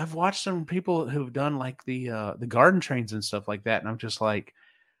I've watched some people who've done like the garden trains and stuff like that, and I'm just like,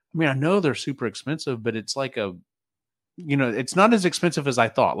 I mean, I know they're super expensive, but it's like it's not as expensive as I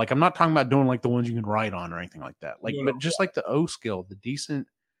thought. Like, I'm not talking about doing like the ones you can ride on or anything like that. Like, but just like the O-Skill, the decent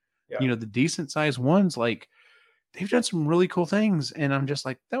you know, the decent sized ones, like they've done some really cool things. And I'm just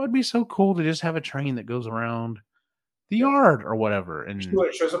like, that would be so cool to just have a train that goes around the yard or whatever. And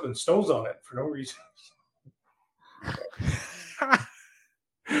it shows up and snows on it for no reason.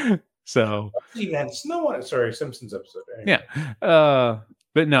 So It even had snow on it. Sorry, Simpsons episode. Anyway. yeah.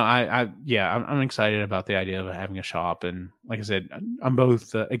 But no, I'm excited about the idea of having a shop. And like I said, I'm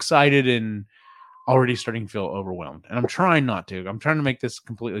both excited and already starting to feel overwhelmed. And I'm trying not to. I'm trying to make this a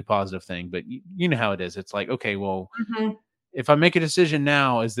completely positive thing. But you know how it is. It's like, okay, well, if I make a decision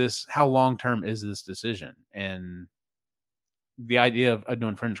now, how long-term is this decision? And the idea of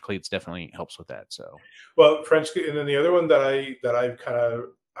doing French cleats definitely helps with that. So, well, French, and then the other one that I've kind of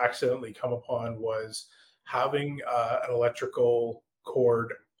accidentally come upon was having an electrical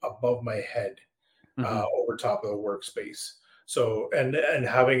cord above my head over top of the workspace. So and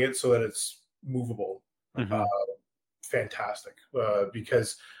having it so that it's movable, fantastic.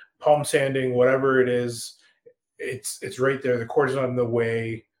 Because palm sanding, whatever it is, it's right there. The cord is not in the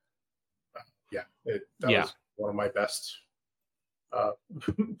way. That was one of my best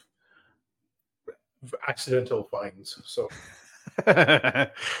accidental finds. So.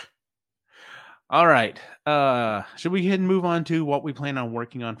 All right. Should we go ahead and move on to what we plan on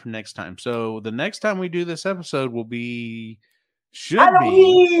working on for next time? So the next time we do this episode will be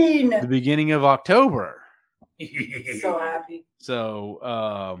Halloween! the beginning of October. So happy. So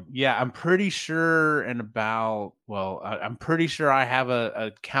I'm pretty sure I'm pretty sure I have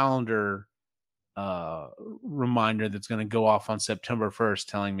a calendar reminder that's going to go off on September 1st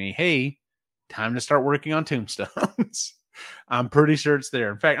telling me, hey, time to start working on tombstones. I'm pretty sure it's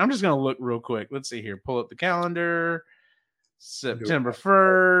there. In fact, I'm just going to look real quick. Let's see here. Pull up the calendar. September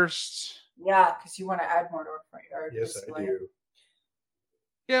 1st. Yeah, because you want to add more to our front yard. Yes, display. I do.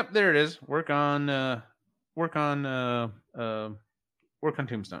 Yep, there it is. Work on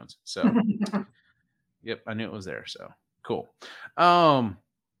tombstones. So, yep, I knew it was there. So cool. All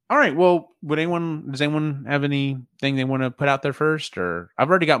right. Well, does anyone have anything they want to put out there first? Or I've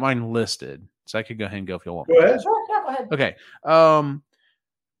already got mine listed, so I could go ahead and go if you want. Go ahead. Sure, yeah, go ahead. Okay.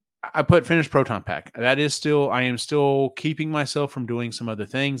 I put finished proton pack. I am still keeping myself from doing some other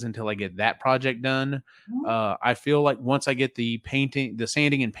things until I get that project done. I feel like once I get the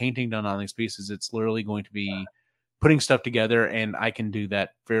sanding and painting done on these pieces, it's literally going to be putting stuff together, and I can do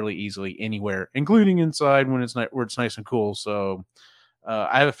that fairly easily anywhere, including inside where it's nice and cool. So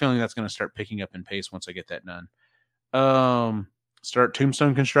I have a feeling that's going to start picking up in pace once I get that done. Start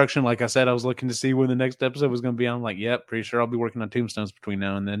tombstone construction. Like I said, I was looking to see when the next episode was going to be. I'm like, yep, pretty sure I'll be working on tombstones between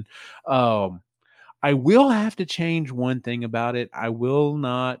now and then. I will have to change one thing about it. I will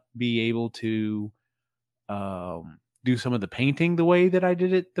not be able to do some of the painting the way that I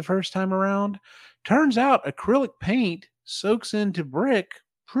did it the first time around. Turns out acrylic paint soaks into brick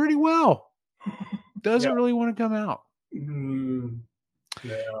pretty well. Doesn't really want to come out.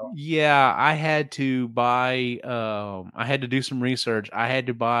 Yeah, I had to buy. I had to do some research. I had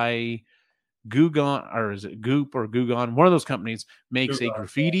to buy Gugon, or is it Goop or Gugon? One of those companies makes a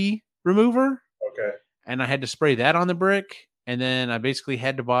graffiti remover. Okay. And I had to spray that on the brick, and then I basically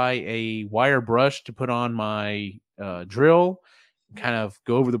had to buy a wire brush to put on my drill, kind of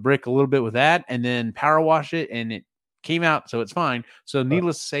go over the brick a little bit with that, and then power wash it, and it came out, so it's fine. So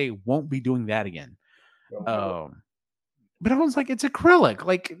needless to say, won't be doing that again. But I was like, it's acrylic.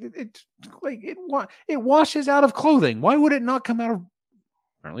 It washes out of clothing. Why would it not come out of?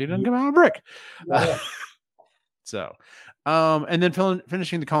 Apparently, it doesn't come out of brick. So, and then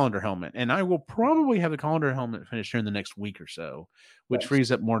finishing the colander helmet, and I will probably have the colander helmet finished here in the next week or so, which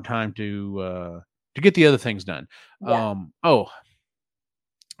frees up more time to get the other things done. Yeah.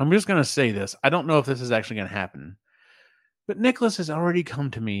 I'm just gonna say this. I don't know if this is actually gonna happen, but Nicholas has already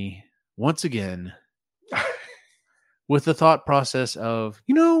come to me once again. With the thought process of,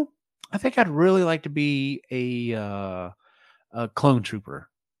 I think I'd really like to be a clone trooper.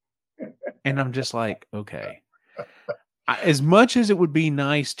 And I'm just like, okay. As much as it would be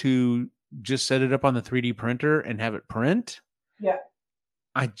nice to just set it up on the 3D printer and have it print. Yeah.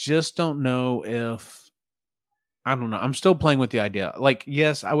 I just don't know I don't know. I'm still playing with the idea. Like,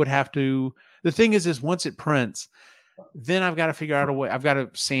 yes, I would have to. The thing is once it prints, then I've got to figure out a way. I've got to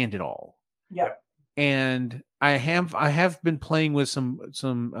sand it all. Yeah. And I have been playing with some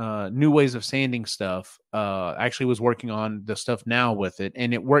new ways of sanding stuff. Actually was working on the stuff now with it,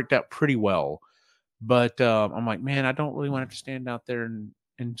 and it worked out pretty well. But I'm like, man, I don't really want to have to stand out there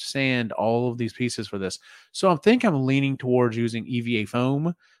and sand all of these pieces for this. So I think I'm leaning towards using EVA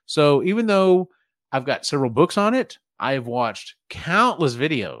foam. So even though I've got several books on it, I have watched countless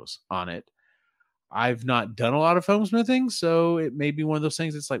videos on it. I've not done a lot of foam smithing, so it may be one of those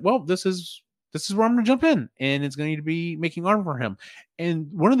things. It's like, well, this is where I'm going to jump in, and it's going to be making armor for him.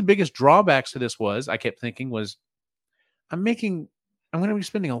 And one of the biggest drawbacks to this was, I kept thinking was, I'm going to be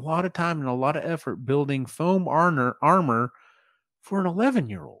spending a lot of time and a lot of effort building foam armor for an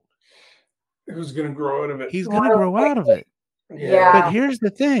 11-year-old. Who's going to grow out of it? He's going to grow out of it. Yeah. But here's the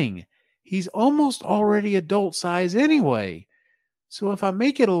thing. He's almost already adult size anyway. So if I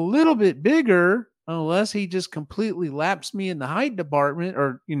make it a little bit bigger, unless he just completely laps me in the height department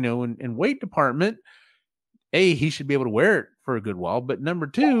or, in weight department, A, he should be able to wear it for a good while. But number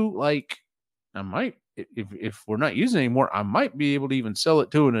two, like, I might, if we're not using it anymore, I might be able to even sell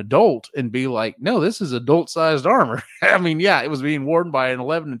it to an adult and be like, no, this is adult-sized armor. I mean, yeah, it was being worn by an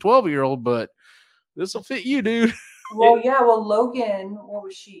 11 and 12-year-old, but this will fit you, dude. Well, yeah. Well, Logan, what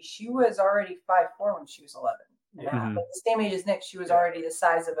was she? She was already 5'4" when she was 11. Yeah. But the same age as Nick, she was already the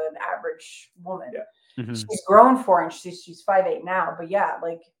size of an average woman. Yeah. Mm-hmm. She's grown 4 inches. She's 5'8" now. But yeah,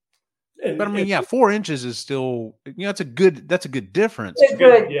 like. But I mean, yeah, 4 inches is still, that's a good difference. It's a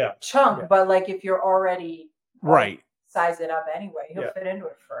good yeah. chunk, Yeah. but like if you're already Right. size it up anyway, he'll Yeah. fit into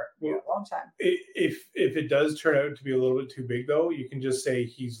it for a long time. If it does turn out to be a little bit too big, though, you can just say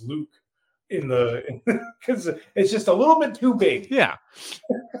he's Luke because it's just a little bit too big. Yeah.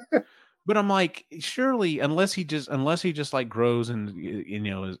 But I'm like, surely, unless he just like grows and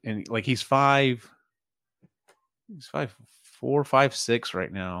and like he's 5'4", 5'6"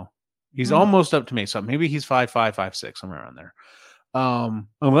 right now. He's almost up to me. So maybe he's 5'5", 5'6", somewhere around there.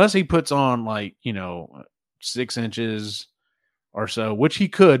 Unless he puts on 6 inches or so, which he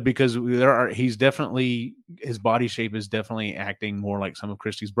could, because his body shape is definitely acting more like some of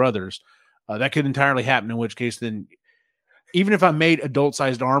Christy's brothers. That could entirely happen, in which case then even if I made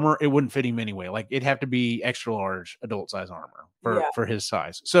adult-sized armor, it wouldn't fit him anyway. Like, it'd have to be extra large adult-sized armor for his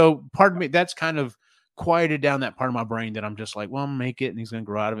size. So, pardon me, that's kind of quieted down that part of my brain that I'm just like, well, I'm gonna make it, and he's going to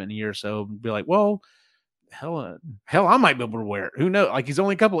grow out of it in a year or so. And be like, well, hell, I might be able to wear it. Who knows? Like, he's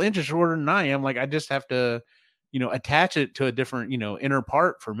only a couple inches shorter than I am. Like, I just have to, attach it to a different, inner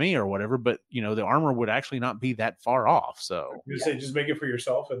part for me or whatever. But, the armor would actually not be that far off. So, You say just make it for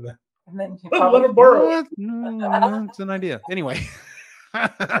yourself and then then you let him borrow it. It's an idea. Anyway,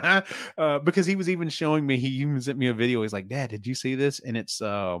 because he was even showing me, he even sent me a video. He's like, Dad, did you see this? And it's,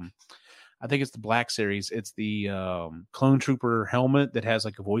 I think it's the Black Series. It's the Clone Trooper helmet that has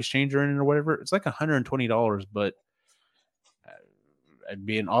like a voice changer in it or whatever. It's like $120, but it'd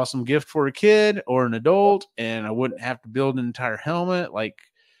be an awesome gift for a kid or an adult, and I wouldn't have to build an entire helmet. Like,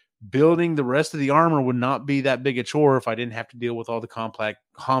 building the rest of the armor would not be that big a chore if I didn't have to deal with all the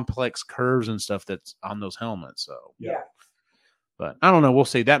complex curves and stuff that's on those helmets. So, Yeah. But I don't know. We'll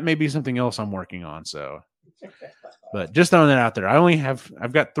see. That may be something else I'm working on. So, but just throwing that out there.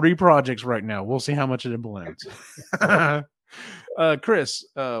 I've got 3 projects right now. We'll see how much it blends. Chris,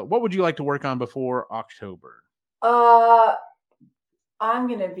 what would you like to work on before October? I'm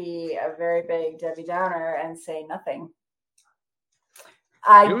going to be a very big Debbie Downer and say nothing.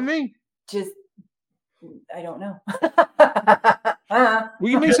 You and me? I don't know.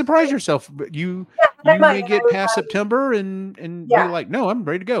 Well, you may surprise yourself, but you may get past September and be like, no, I'm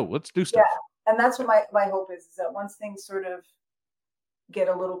ready to go. Let's do stuff. Yeah. And that's what my hope is that once things sort of get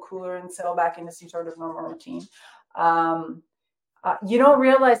a little cooler and settle back into some sort of normal routine, you don't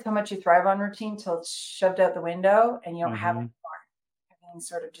realize how much you thrive on routine till it's shoved out the window and you don't have it anymore. Everything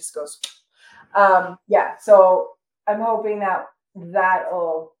sort of just goes. So I'm hoping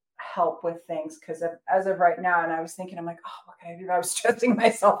that'll help with things, because as of right now, and I was thinking, I'm like, oh, what can I do? I was stressing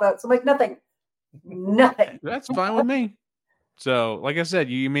myself out. So I'm like, nothing. That's fine with me. So, like I said,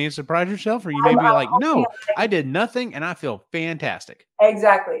 you may surprise yourself, or you may be like, no, I did nothing and I feel fantastic.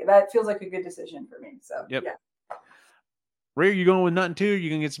 Exactly. That feels like a good decision for me. So, yeah. Ray, are you going with nothing too? Or are you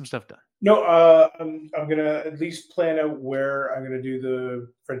going to get some stuff done? No, I'm going to at least plan out where I'm going to do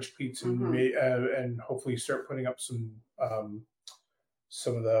the French pleats and hopefully start putting up some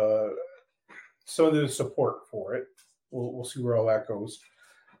of the support for it. We'll see where all that goes.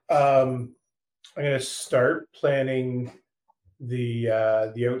 I'm going to start planning the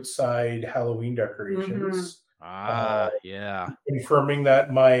outside Halloween decorations. Confirming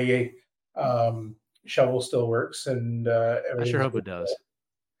that my shovel still works, and I sure hope it does.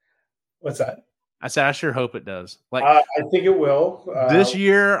 What's that? I said I sure hope it does. Like, I think it will. This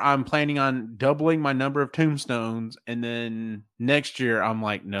year, I'm planning on doubling my number of tombstones, and then next year, I'm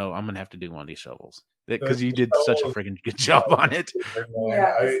like, no, I'm gonna have to do one of these shovels because you did such a freaking good job on it.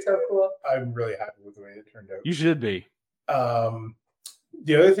 Yeah, it's so cool. I'm really happy with the way it turned out. You should be.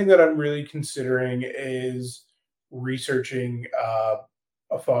 The other thing that I'm really considering is researching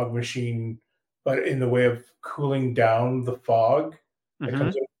a fog machine but in the way of cooling down the fog that Mhm.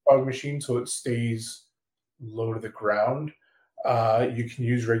 comes out of the fog machine so it stays low to the ground. You can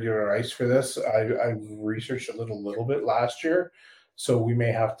use regular ice for this. I researched a little bit last year, so we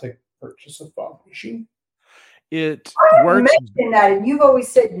may have to purchase a fog machine. It I works. mentioned that, and you've always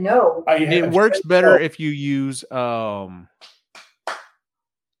said no. It works better if you use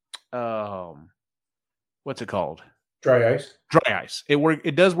what's it called? Dry ice. Dry ice.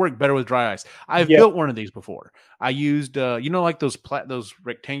 It does work better with dry ice. I've Yeah. built one of these before. I used like those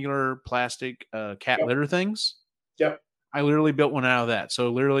rectangular plastic cat Yep. litter things. Yep. I literally built one out of that. So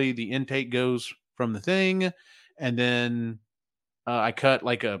literally the intake goes from the thing, and then I cut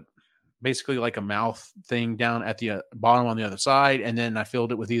basically like a mouth thing down at the bottom on the other side, and then I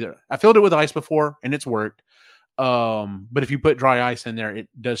filled it with ice before, and it's worked. But if you put dry ice in there, it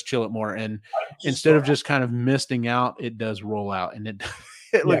does chill it more, and instead of just kind of misting out, it does roll out, and it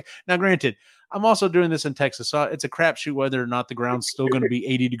now granted, I'm also doing this in Texas, so it's a crapshoot whether or not the ground's still going to be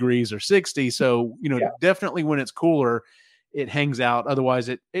 80 degrees or 60. So definitely when it's cooler, it hangs out. Otherwise,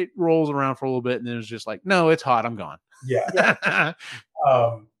 it rolls around for a little bit, and then it's just like, no, it's hot, I'm gone. Yeah.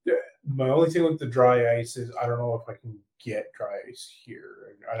 My only thing with the dry ice is I don't know if I can get dry ice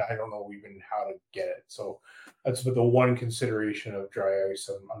here. I don't know even how to get it. So that's the one consideration of dry ice.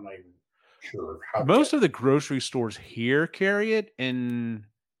 I'm not even sure how. Most of the grocery stores here carry it, and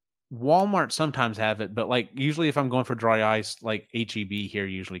Walmart sometimes have it, but like usually if I'm going for dry ice, like HEB here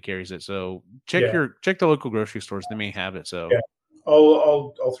usually carries it. So check the local grocery stores; they may have it. So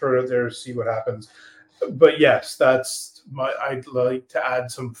I'll throw it out there to see what happens. But yes, I'd like to add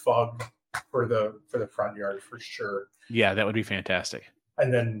some fog for the front yard for sure. Yeah, that would be fantastic.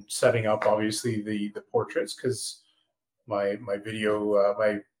 And then setting up obviously the portraits, because my video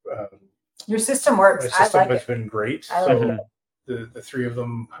your system works. My system has it. been great. I So like it. the three of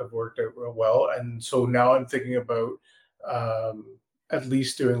them have worked out real well. And so now I'm thinking about at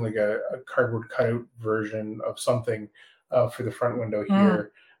least doing like a cardboard cutout version of something for the front window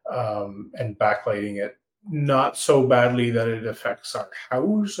here, and backlighting it not so badly that it affects our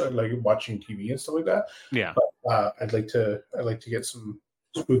house, like watching TV and stuff like that. Yeah. But I'd like to get some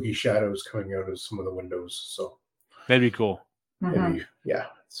spooky shadows coming out of some of the windows. So that'd be cool. maybe,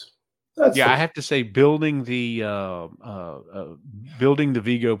 I have to say, building the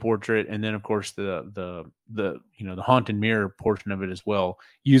Vigo portrait, and then of course the haunted mirror portion of it as well,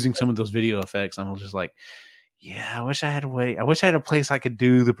 using some of those video effects. I'm just like, I wish I had a way. I wish I had a place I could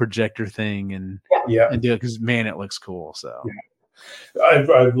do the projector thing and do it, because man, it looks cool. So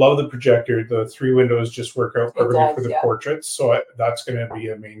I love the projector. The three windows just work out perfectly for the portraits, so that's going to be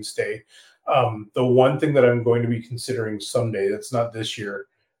a mainstay. The one thing that I'm going to be considering someday, that's not this year,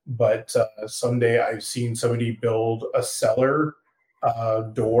 but someday, I've seen somebody build a cellar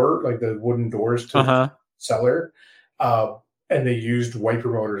door, like the wooden doors to the cellar, and they used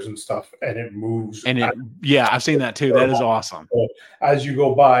wiper motors and stuff, and it moves. And I've seen that too. That is awesome. So as you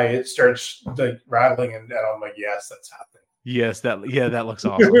go by, it starts like rattling, and I'm like, yes, that's happening. Yes, that looks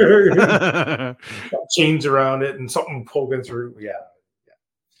awesome. Chains around it and something poking through. Yeah.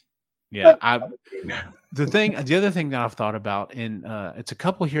 The other thing that I've thought about, and it's a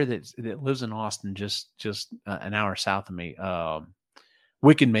couple here that lives in Austin, just an hour south of me.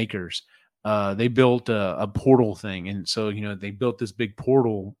 Wicked Makers. They built a portal thing, and so they built this big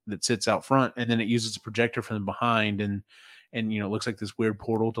portal that sits out front, and then it uses a projector from behind, and it looks like this weird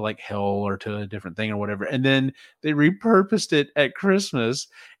portal to like hell or to a different thing or whatever. And then they repurposed it at Christmas,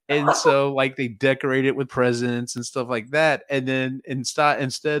 and so like they decorate it with presents and stuff like that. And then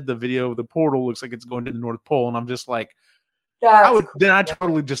instead, the video of the portal looks like it's going to the North Pole, and I'm just like, I'd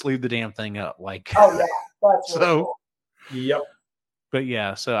totally just leave the damn thing up. Like, that's so. Really cool. Yep. But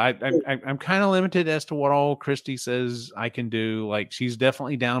yeah, so I'm kind of limited as to what all Christy says I can do. Like, she's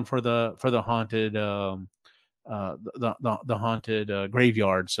definitely down for the haunted the haunted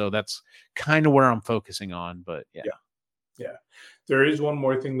graveyard. So that's kind of where I'm focusing on. But yeah. There is one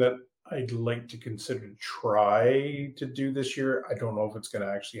more thing that I'd like to consider to try to do this year. I don't know if it's going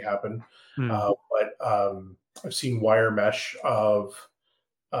to actually happen, but I've seen wire mesh of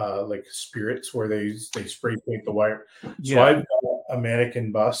like spirits where they spray paint the wire. So I've got a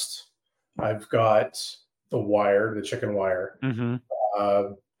mannequin bust. I've got the chicken wire. And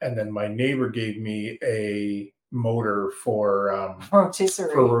then my neighbor gave me a motor for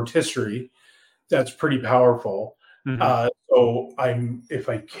rotisserie. That's pretty powerful. So if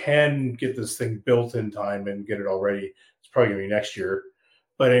I can get this thing built in time and get it all ready, it's probably gonna be next year.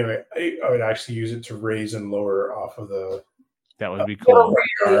 But anyway, I would actually use it to raise and lower off of the. That would be cool. A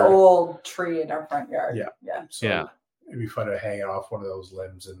really old tree in our front yard. So it'd be fun to hang off one of those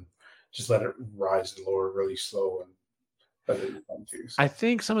limbs and just let it rise and lower really slow, and let it be fun too. So. I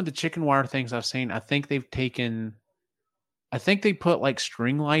think some of the chicken wire things I've seen, I think they put like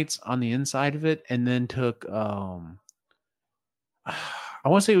string lights on the inside of it, and then took I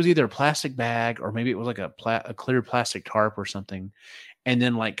want to say it was either a plastic bag or maybe it was like a clear plastic tarp or something, and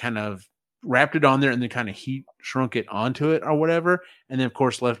then like kind of wrapped it on there and then kind of heat shrunk it onto it or whatever, and then of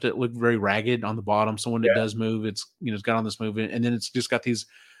course left it look very ragged on the bottom. So when it does move, it's it's got on this movement, and then it's just got these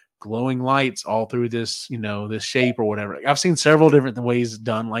glowing lights all through this this shape or whatever. I've seen several different ways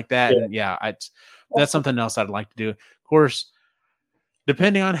done like that, and that's something else I'd like to do. Of course,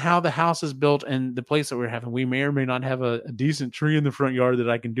 depending on how the house is built and the place that we're having, we may or may not have a decent tree in the front yard that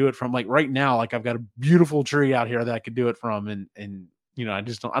I can do it from. Like right now, like I've got a beautiful tree out here that I could do it from. And I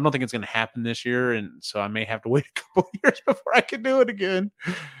don't think it's going to happen this year. And so I may have to wait a couple of years before I can do it again.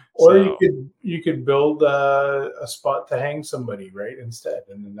 Or you could build a spot to hang somebody right instead.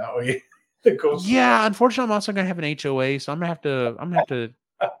 And then that way it goes. Yeah. Unfortunately, I'm also going to have an HOA. So I'm going to have to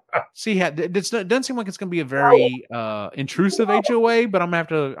see how it doesn't seem like it's going to be a very intrusive HOA, but I'll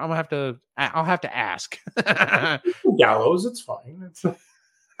have to ask. Gallows, it's fine.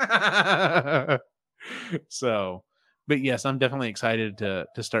 So, but yes, I'm definitely excited to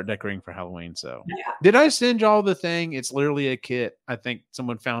start decorating for Halloween. So, Did I send y'all the thing? It's literally a kit I think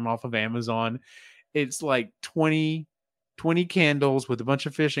someone found off of Amazon. It's like 20 candles with a bunch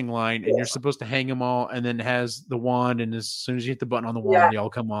of fishing line, and you're supposed to hang them all, and then it has the wand, and as soon as you hit the button on the wand, they all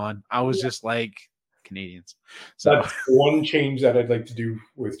come on. I was just like, Canadians. So that's one change that I'd like to do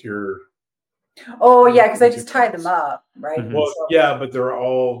with your. Oh yeah, because I just tie them up, right? Mm-hmm. Well, yeah, but they're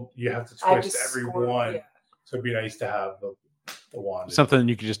all, you have to twist every one. Yeah. So it'd be nice to have the wand. Something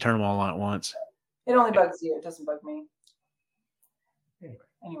you could just turn them all on at once. It only bugs you. It doesn't bug me.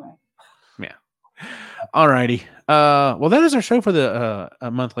 Anyway. Yeah. Alrighty. Well, that is our show for the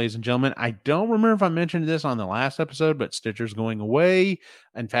month, ladies and gentlemen. I don't remember if I mentioned this on the last episode, but Stitcher's going away.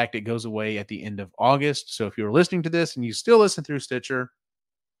 In fact, it goes away at the end of August. So if you're listening to this and you still listen through Stitcher,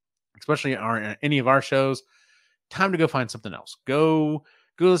 especially any of our shows, time to go find something else. Go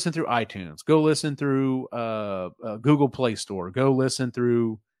listen through iTunes. Go listen through Google Play Store. Go listen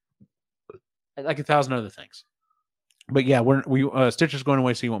through like 1,000 other things. But yeah, Stitcher's going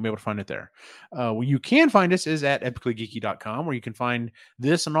away, so you won't be able to find it there. Where you can find us is at epicallygeeky.com, where you can find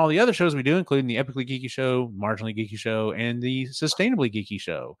this and all the other shows we do, including the Epically Geeky Show, Marginally Geeky Show, and the Sustainably Geeky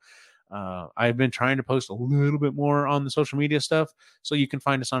Show. I've been trying to post a little bit more on the social media stuff, so you can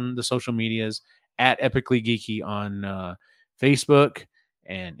find us on the social medias at Epically Geeky on Facebook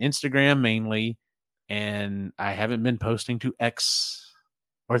and Instagram mainly. And I haven't been posting to X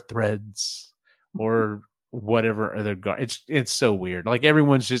or Threads or whatever other it's so weird. Like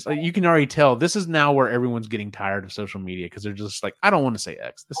everyone's just like, you can already tell this is now where everyone's getting tired of social media because they're just like, I don't want to say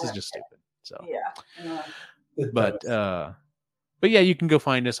X. This is just stupid. So but yeah, you can go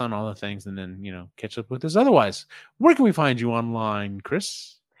find us on all the things and then catch up with us. Otherwise, where can we find you online,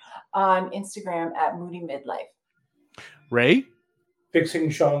 Chris? On Instagram at Moody Midlife. Ray? Fixing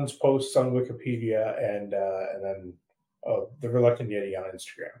Sean's posts on Wikipedia and then the Reluctant Yeti on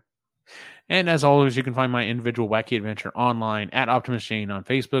Instagram. And as always, you can find my individual wacky adventure online at Optimus Jane on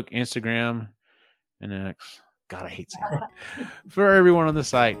Facebook, Instagram, and X. God, I hate saying that. For everyone on the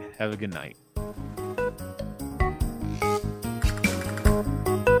site, have a good night.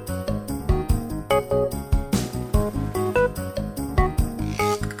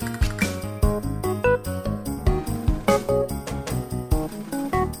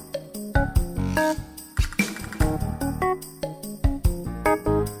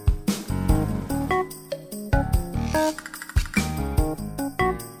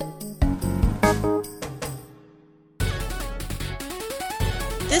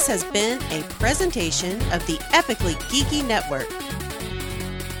 This has been a presentation of the Epically Geeky Network.